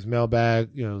back. It's mailbag.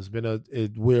 You know, it's been a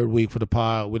weird week for the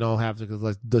pod. We don't have to, because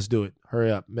let's do it.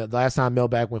 Hurry up. Last time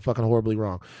mailbag went fucking horribly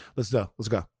wrong. Let's go.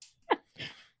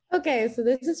 Okay, so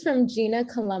this is from Gina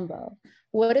Colombo.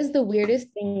 What is the weirdest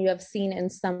thing you have seen in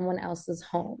someone else's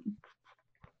home?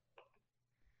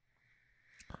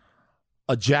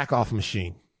 A jack-off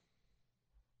machine.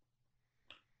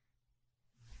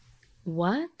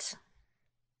 What?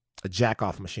 A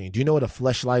jack-off machine. Do you know what a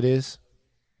fleshlight is?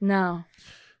 No.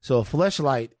 So a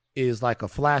fleshlight is like a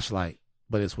flashlight,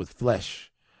 but it's with flesh,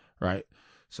 right?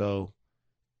 So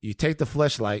you take the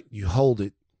fleshlight, you hold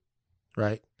it,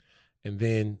 right? And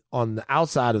then on the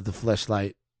outside of the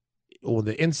fleshlight, or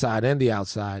the inside and the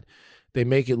outside, they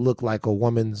make it look like a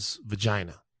woman's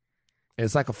vagina. And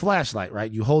it's like a flashlight,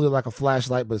 right? You hold it like a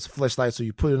flashlight, but it's a fleshlight, so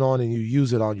you put it on and you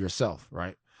use it on yourself,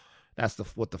 right? That's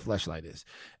what the fleshlight is.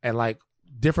 And like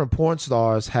different porn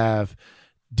stars have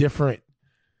different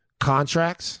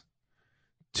contracts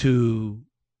to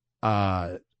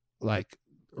like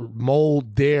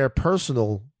mold their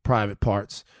personal private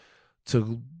parts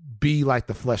to be like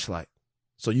the fleshlight.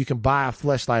 So you can buy a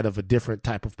fleshlight of a different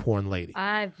type of porn lady.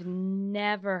 I've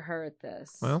never heard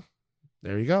this. Well,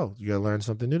 there you go. You got to learn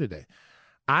something new today.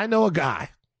 I know a guy,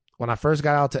 when I first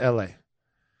got out to L.A.,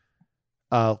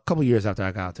 a couple years after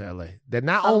I got out to L.A., that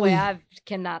not only... I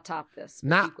cannot top this.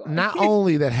 Not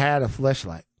only that had a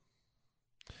fleshlight,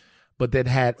 but that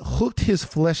had hooked his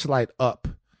fleshlight up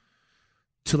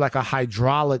to like a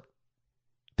hydraulic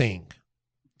thing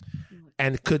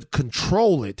and could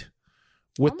control it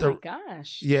with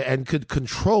and could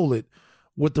control it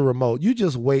with the remote. You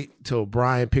just wait till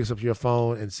Brian picks up your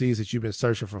phone and sees that you've been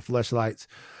searching for fleshlights.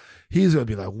 He's going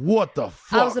to be like, what the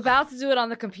fuck? I was about to do it on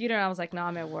the computer and I was like, no,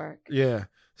 I'm at work. Yeah.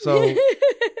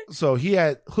 So he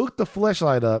had hooked the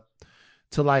fleshlight up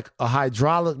to like a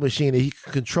hydraulic machine that he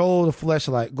could control the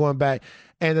fleshlight going back.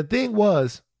 And the thing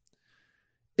was,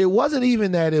 it wasn't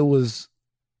even that it was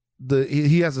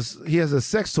he has a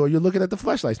sex toy. You're looking at the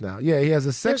fleshlights now. Yeah, he has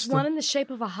a sex toy. There's one in the shape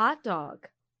of a hot dog.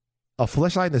 A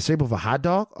fleshlight in the shape of a hot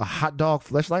dog? A hot dog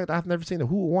fleshlight? I've never seen it.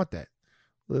 Who would want that?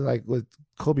 Like with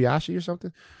Kobayashi or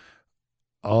something?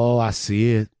 Oh, I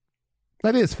see it.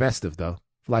 That is festive though.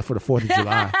 Like for the 4th of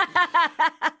July.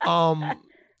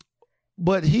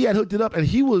 But he had hooked it up and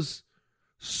he was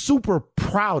super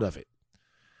proud of it.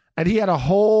 And he had a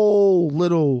whole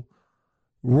little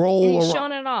roll. And he's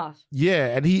showing it off.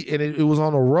 Yeah, and it was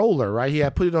on a roller, right? He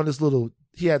had put it on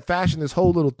he had fashioned this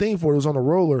whole little thing for it. It was on a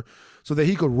roller so that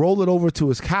he could roll it over to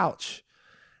his couch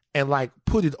and like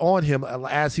put it on him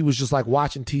as he was just like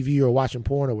watching TV or watching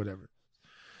porn or whatever.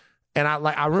 And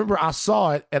I remember I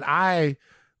saw it and I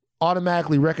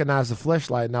automatically recognized the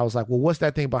fleshlight and I was like, well, what's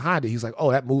that thing behind it? He's like,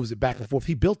 oh, that moves it back and forth.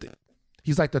 He built it.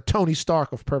 He's like the Tony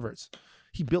Stark of perverts.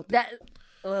 He built that.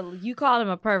 Well, you called him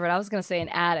a pervert. I was going to say an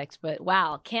addict, but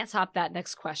wow, can't top that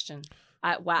next question.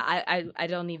 I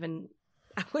wouldn't even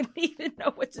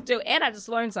know what to do. And I just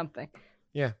learned something.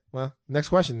 Yeah. Well, next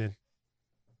question then.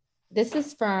 This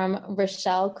is from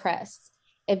Rochelle Crest.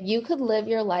 If you could live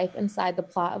your life inside the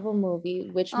plot of a movie,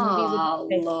 which movie would you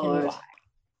pick and why?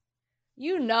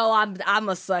 You know I'm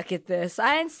a suck at this.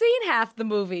 I ain't seen half the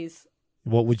movies.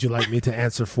 What would you like me to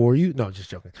answer for you? No, just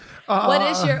joking. What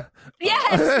is your...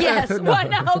 Yes. No, what?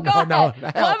 No, go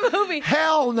ahead. What movie?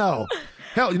 Hell no.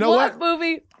 Hell, you know what? What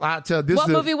movie? I'll tell this. What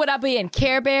movie would I be in?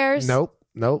 Care Bears? Nope.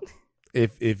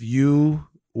 If you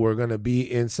were going to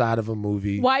be inside of a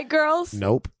movie... White Girls?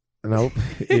 Nope.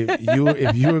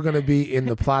 If you were going to be in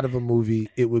the plot of a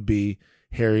movie, it would be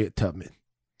Harriet Tubman.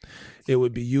 You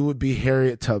would be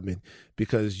Harriet Tubman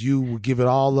because you would give it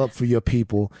all up for your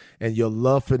people and your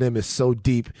love for them is so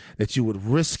deep that you would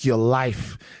risk your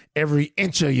life, every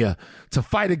inch of you, to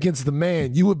fight against the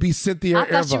man. You would be Cynthia Erivo.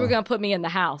 I thought you were going to put me in the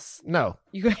house. No.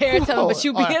 You could Harriet Tubman, but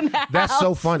you'd be in the house. That's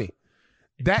so funny.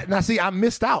 Now see, I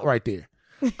missed out right there.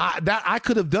 I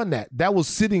could have done that. That was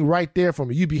sitting right there for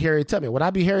me. You'd be Harriet Tubman. Would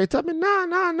I be Harriet Tubman?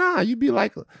 Nah. You'd be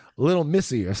like Little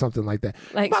Missy or something like that.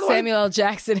 Like Samuel L.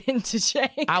 Jackson into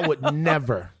Jane. I would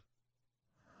never.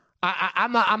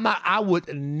 I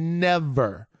would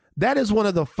never. That is one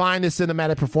of the finest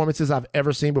cinematic performances I've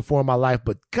ever seen before in my life.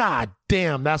 But god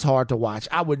damn, that's hard to watch.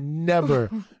 I would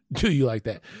never do you like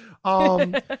that.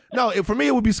 No, for me,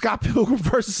 it would be Scott Pilgrim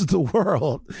versus the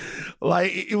World.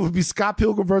 Like it would be Scott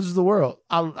Pilgrim versus the World.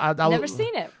 I never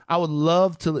seen it. I would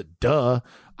love to.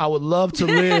 I would love to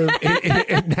live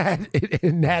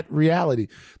in that reality.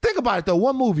 Think about it though.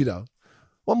 One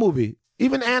movie,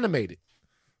 even animated.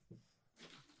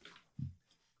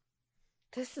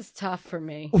 This is tough for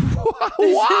me.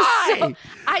 Why?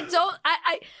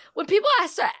 When people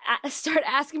start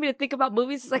asking me to think about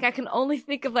movies, it's like I can only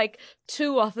think of like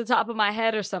 2 off the top of my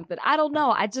head or something. I don't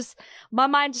know. My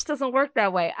mind just doesn't work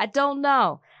that way. I don't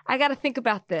know. I got to think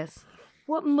about this.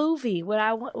 What movie would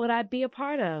I be a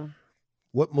part of?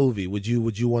 What movie would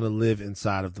you want to live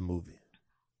inside of the movie?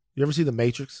 You ever see The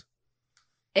Matrix?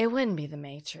 It wouldn't be The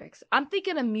Matrix. I'm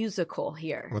thinking a musical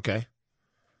here. Okay.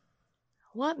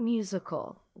 What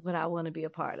musical would I want to be a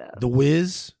part of? The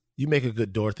Wiz. You make a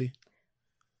good Dorothy.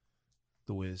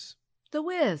 The Wiz. The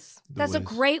Wiz. That's a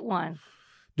great one.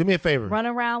 Do me a favor. Run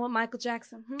around with Michael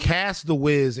Jackson. Cast The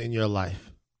Wiz in your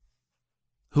life.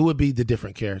 Who would be the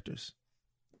different characters?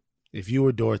 If you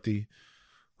were Dorothy,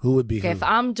 who would be who? If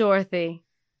I'm Dorothy,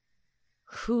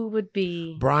 who would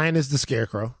be... Brian is the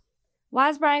Scarecrow. Why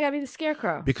is Brian got to be the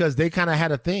Scarecrow? Because they kind of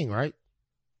had a thing, right?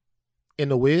 In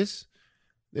The Wiz.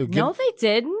 No, they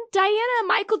didn't. Diana and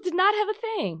Michael did not have a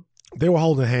thing. They were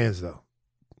holding hands, though.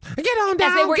 Get on down.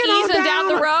 As they were easing down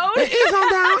the road. Ease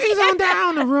on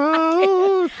down the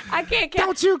road. I can't.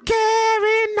 Don't you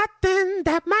carry nothing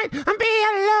that might be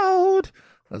a load.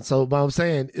 And so what I'm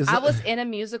saying is, I was in a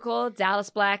musical, Dallas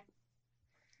Black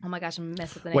Oh my gosh, I'm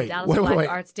messing with the name. Wait, Dallas Black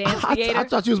Arts Dance Theater. I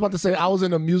thought you was about to say I was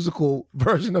in a musical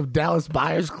version of Dallas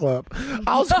Buyers Club.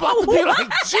 I was about to be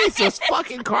like, Jesus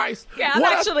fucking Christ. Yeah, I've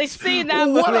actually seen that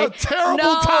movie. What a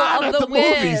terrible time at the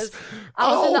movies.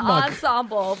 I was in the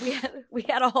ensemble. We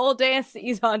had a whole dance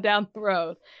season down the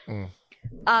road. Okay,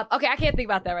 I can't think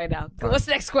about that right now. Right. What's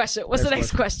the next question?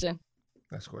 Next question?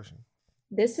 Next question.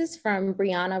 This is from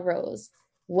Brianna Rose.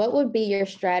 What would be your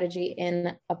strategy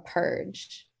in a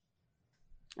purge?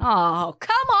 Oh,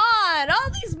 come on. All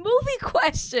these movie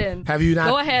questions. Have you not?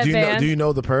 Go ahead, Van. Do you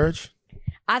know The Purge?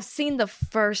 I've seen the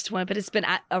first one, but it's been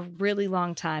a really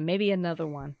long time. Maybe another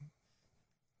one.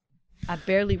 I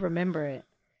barely remember it.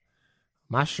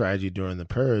 My strategy during The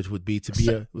Purge would be to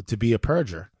be a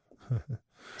purger.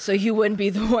 So you wouldn't be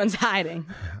the ones hiding.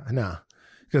 No.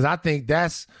 Because I think how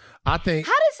does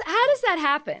that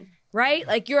happen? Right?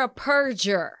 Like you're a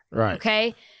purger. Right.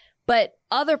 Okay. But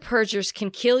other purgers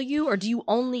can kill you, or do you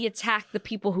only attack the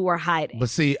people who are hiding? But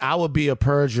see, I would be a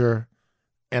purger,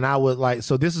 and I would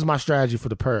so this is my strategy for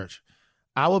the purge.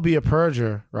 I would be a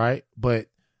purger, right? But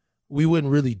we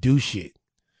wouldn't really do shit.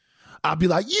 I'd be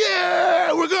like,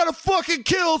 yeah, we're going to fucking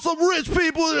kill some rich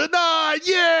people tonight,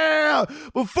 yeah.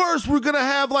 But first, we're going to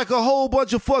have like a whole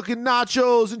bunch of fucking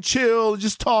nachos and chill and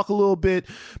just talk a little bit.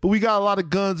 But we got a lot of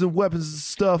guns and weapons and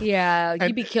stuff. Yeah,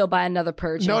 you'd be killed by another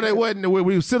purge. No, they wouldn't. We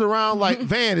would sit around like,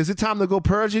 Van, is it time to go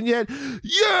purging yet?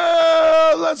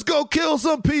 Yeah, let's go kill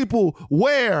some people.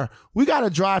 Where? We got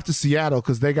to drive to Seattle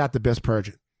because they got the best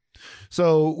purging.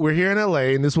 So we're here in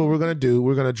LA, and this is what we're going to do.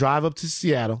 We're going to drive up to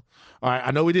Seattle. All right,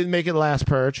 I know we didn't make it last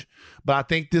purge, but I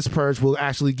think this purge will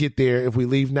actually get there. If we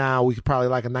leave now, we could probably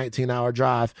like a 19-hour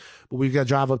drive, but we got to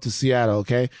drive up to Seattle,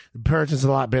 okay? The purge is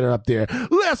a lot better up there.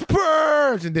 Let's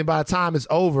purge! And then by the time it's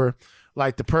over,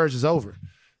 like the purge is over.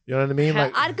 You know what I mean?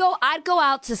 Like I'd go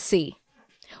out to sea.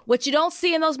 What you don't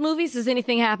see in those movies is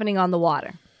anything happening on the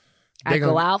water. I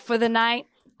go out for the night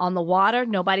on the water.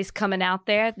 Nobody's coming out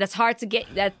there. That's hard to get.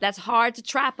 That's hard to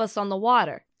trap us on the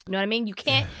water. You know what I mean?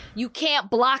 You can't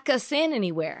block us in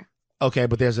anywhere. Okay,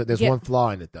 but there's one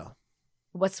flaw in it though.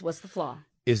 What's the flaw?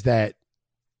 Is that,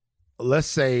 let's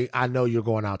say I know you're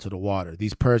going out to the water.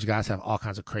 These purge guys have all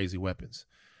kinds of crazy weapons.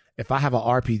 If I have an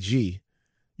RPG,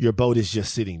 your boat is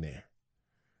just sitting there.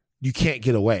 You can't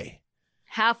get away.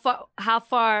 How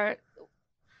far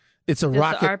it's a does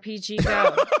rocket. The RPG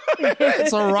go?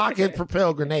 It's a rocket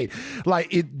propelled grenade. Like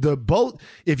the boat,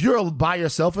 if you're by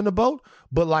yourself in the boat,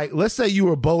 but like let's say you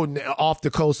were boating off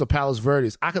the coast of Palos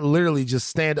Verdes, I could literally just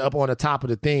stand up on the top of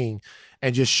the thing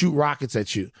and just shoot rockets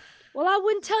at you. Well, I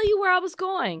wouldn't tell you where I was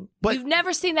going. But you've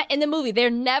never seen that in the movie. They're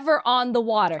never on the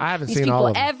water. I haven't These seen people, all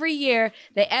of them. every year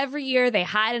they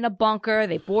hide in a bunker.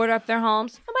 They board up their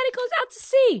homes. Nobody goes out to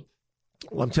sea.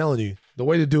 Well, I'm telling you, the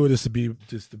way to do it is to be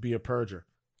a purger.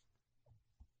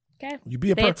 Okay.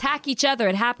 They attack each other.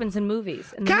 It happens in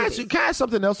movies. Can I ask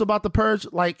something else about the purge?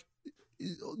 Like,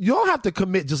 you don't have to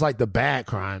commit just like the bad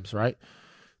crimes, right?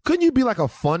 Couldn't you be like a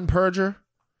fun purger?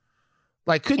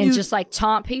 Like, couldn't you just like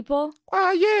taunt people?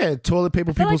 Yeah, toilet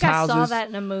paper people's houses. I saw that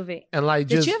in a movie. And like,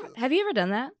 have you ever done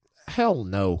that? Hell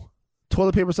no.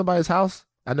 Toilet paper somebody's house?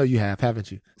 I know you have,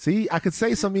 haven't you? See, I could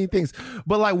say so many things,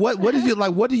 but like, what did you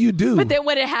like? What do you do? But then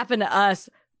when it happened to us,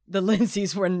 the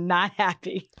Lindsays were not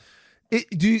happy.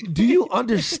 Do you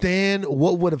understand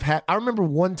what would have happened? I remember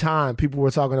one time people were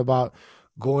talking about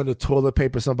going to toilet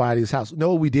paper somebody's house. You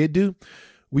know what we did do?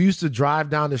 We used to drive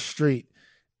down the street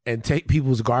and take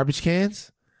people's garbage cans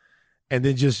and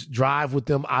then just drive with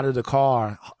them out of the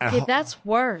car. That's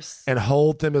worse. And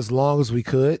hold them as long as we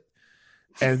could.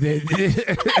 And then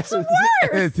that's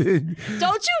worse.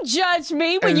 Don't you judge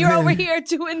me when you're over here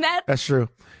doing that. That's true.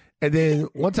 And then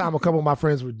one time, a couple of my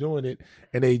friends were doing it,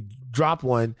 and they dropped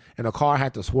one, and the car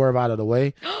had to swerve out of the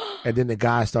way, and then the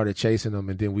guy started chasing them,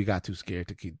 and then we got too scared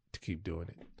to keep doing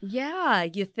it. Yeah,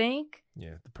 you think?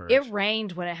 Yeah, the purge. It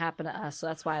rained when it happened to us, so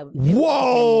that's why.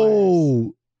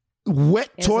 Whoa! Wet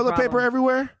toilet paper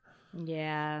everywhere?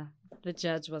 Yeah, the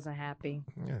judge wasn't happy.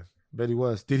 Yeah, bet he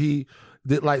was.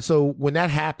 So when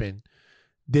that happened,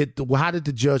 how did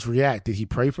the judge react? Did he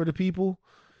pray for the people?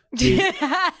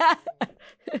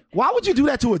 Why would you do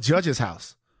that to a judge's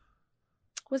house?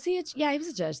 Was he? He was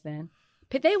a judge then.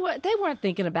 But they weren't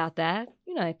thinking about that.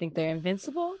 You know, they think they're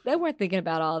invincible. They weren't thinking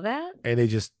about all that. And they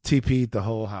just TP'd the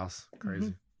whole house.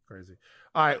 Crazy, crazy.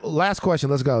 All right, last question.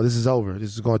 Let's go. This is over.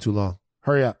 This is going too long.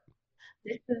 Hurry up.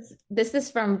 This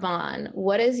is from Vaughn.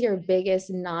 What is your biggest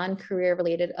non-career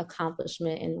related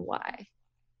accomplishment and why?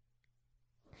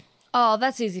 Oh,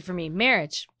 that's easy for me.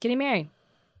 Marriage. Getting married.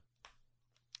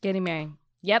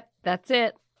 Yep, that's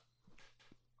it.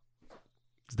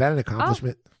 Is that an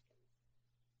accomplishment?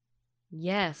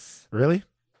 Yes. Really?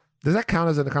 Does that count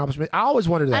as an accomplishment? I always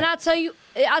wondered that. And I'll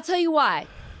tell you why.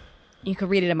 You can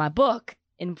read it in my book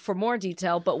and for more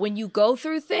detail, but when you go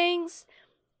through things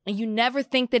and you never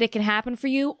think that it can happen for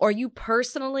you, or you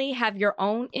personally have your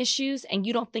own issues and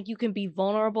you don't think you can be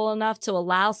vulnerable enough to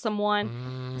allow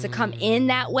someone to come in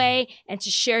that way and to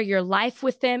share your life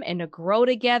with them and to grow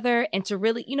together and to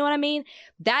really, you know what I mean?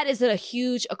 That is a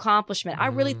huge accomplishment. I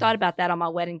really thought about that on my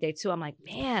wedding day too. I'm like,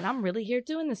 man, I'm really here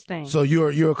doing this thing. So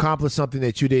you accomplished something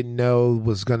that you didn't know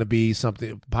was going to be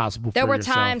something possible for yourself. There were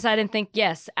times I didn't think,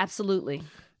 yes, absolutely.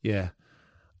 Yeah.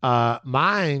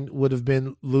 Mine would have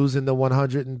been losing the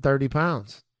 130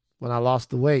 pounds when I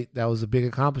lost the weight. That was a big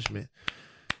accomplishment.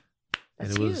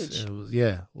 That's huge. It was,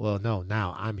 yeah. Well, no,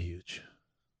 now I'm huge.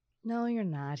 No, you're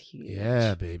not huge.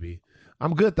 Yeah, baby.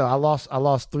 I'm good though. I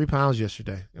lost 3 pounds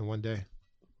yesterday in one day.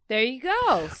 There you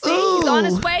go. See, he's on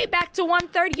his way back to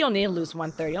 130. You don't need to lose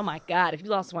 130. Oh my God. If you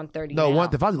lost 130. No, now,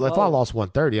 if I lost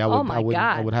 130, I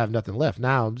would have nothing left.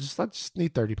 Now I just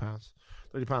need 30 pounds.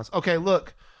 30 pounds. Okay,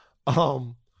 look.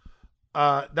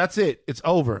 That's it. It's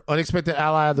over. Unexpected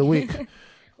ally of the week.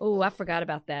 Oh, I forgot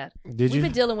about that. We've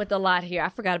been dealing with a lot here. I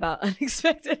forgot about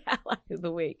unexpected ally of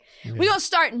the week. Yeah. We're going to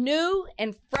start new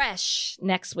and fresh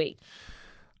next week.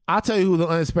 I'll tell you who the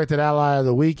unexpected ally of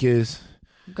the week is.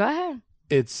 Go ahead.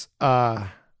 It's from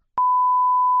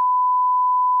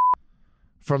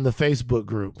the Facebook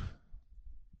group.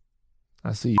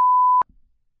 I see you.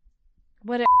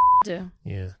 What did do?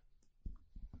 Yeah.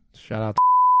 Shout out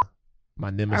to my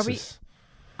nemesis.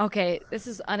 Okay, this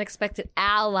is unexpected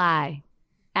ally.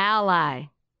 Ally.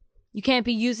 You can't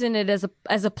be using it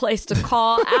as a place to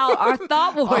call out our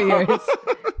thought warriors.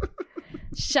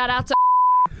 Shout out to.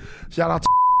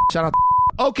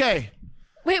 Okay.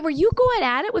 Wait, were you going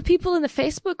at it with people in the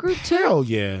Facebook group too? Hell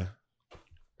yeah.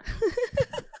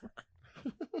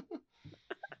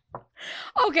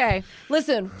 Okay,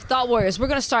 listen, thought warriors, we're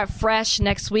going to start fresh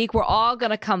next week. We're all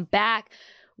going to come back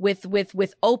with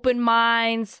open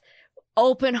minds,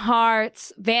 open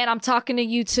hearts. Van, I'm talking to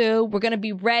you too. We're going to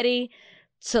be ready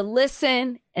to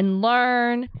listen and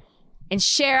learn and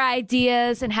share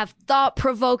ideas and have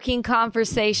thought-provoking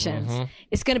conversations. Mm-hmm.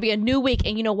 It's going to be a new week.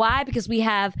 And you know why? Because we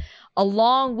have a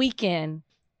long weekend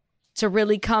to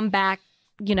really come back,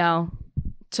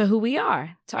 to who we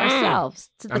are, to ourselves,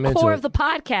 to the core of the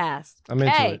podcast. I'm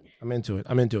into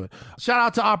it. Shout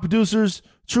out to our producers,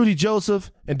 Trudy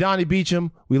Joseph and Donnie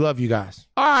Beecham. We love you guys.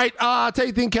 All right,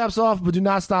 take thin caps off, but do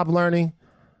not stop learning.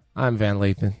 I'm Van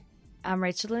Lathan. I'm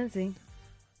Rachel Lindsay.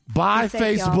 Bye,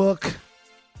 Facebook. Y'all.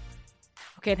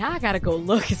 Okay, now I got to go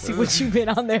look and see what you've been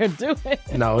on there doing.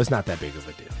 No, it's not that big of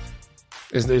a deal.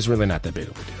 It's really not that big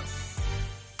of a deal.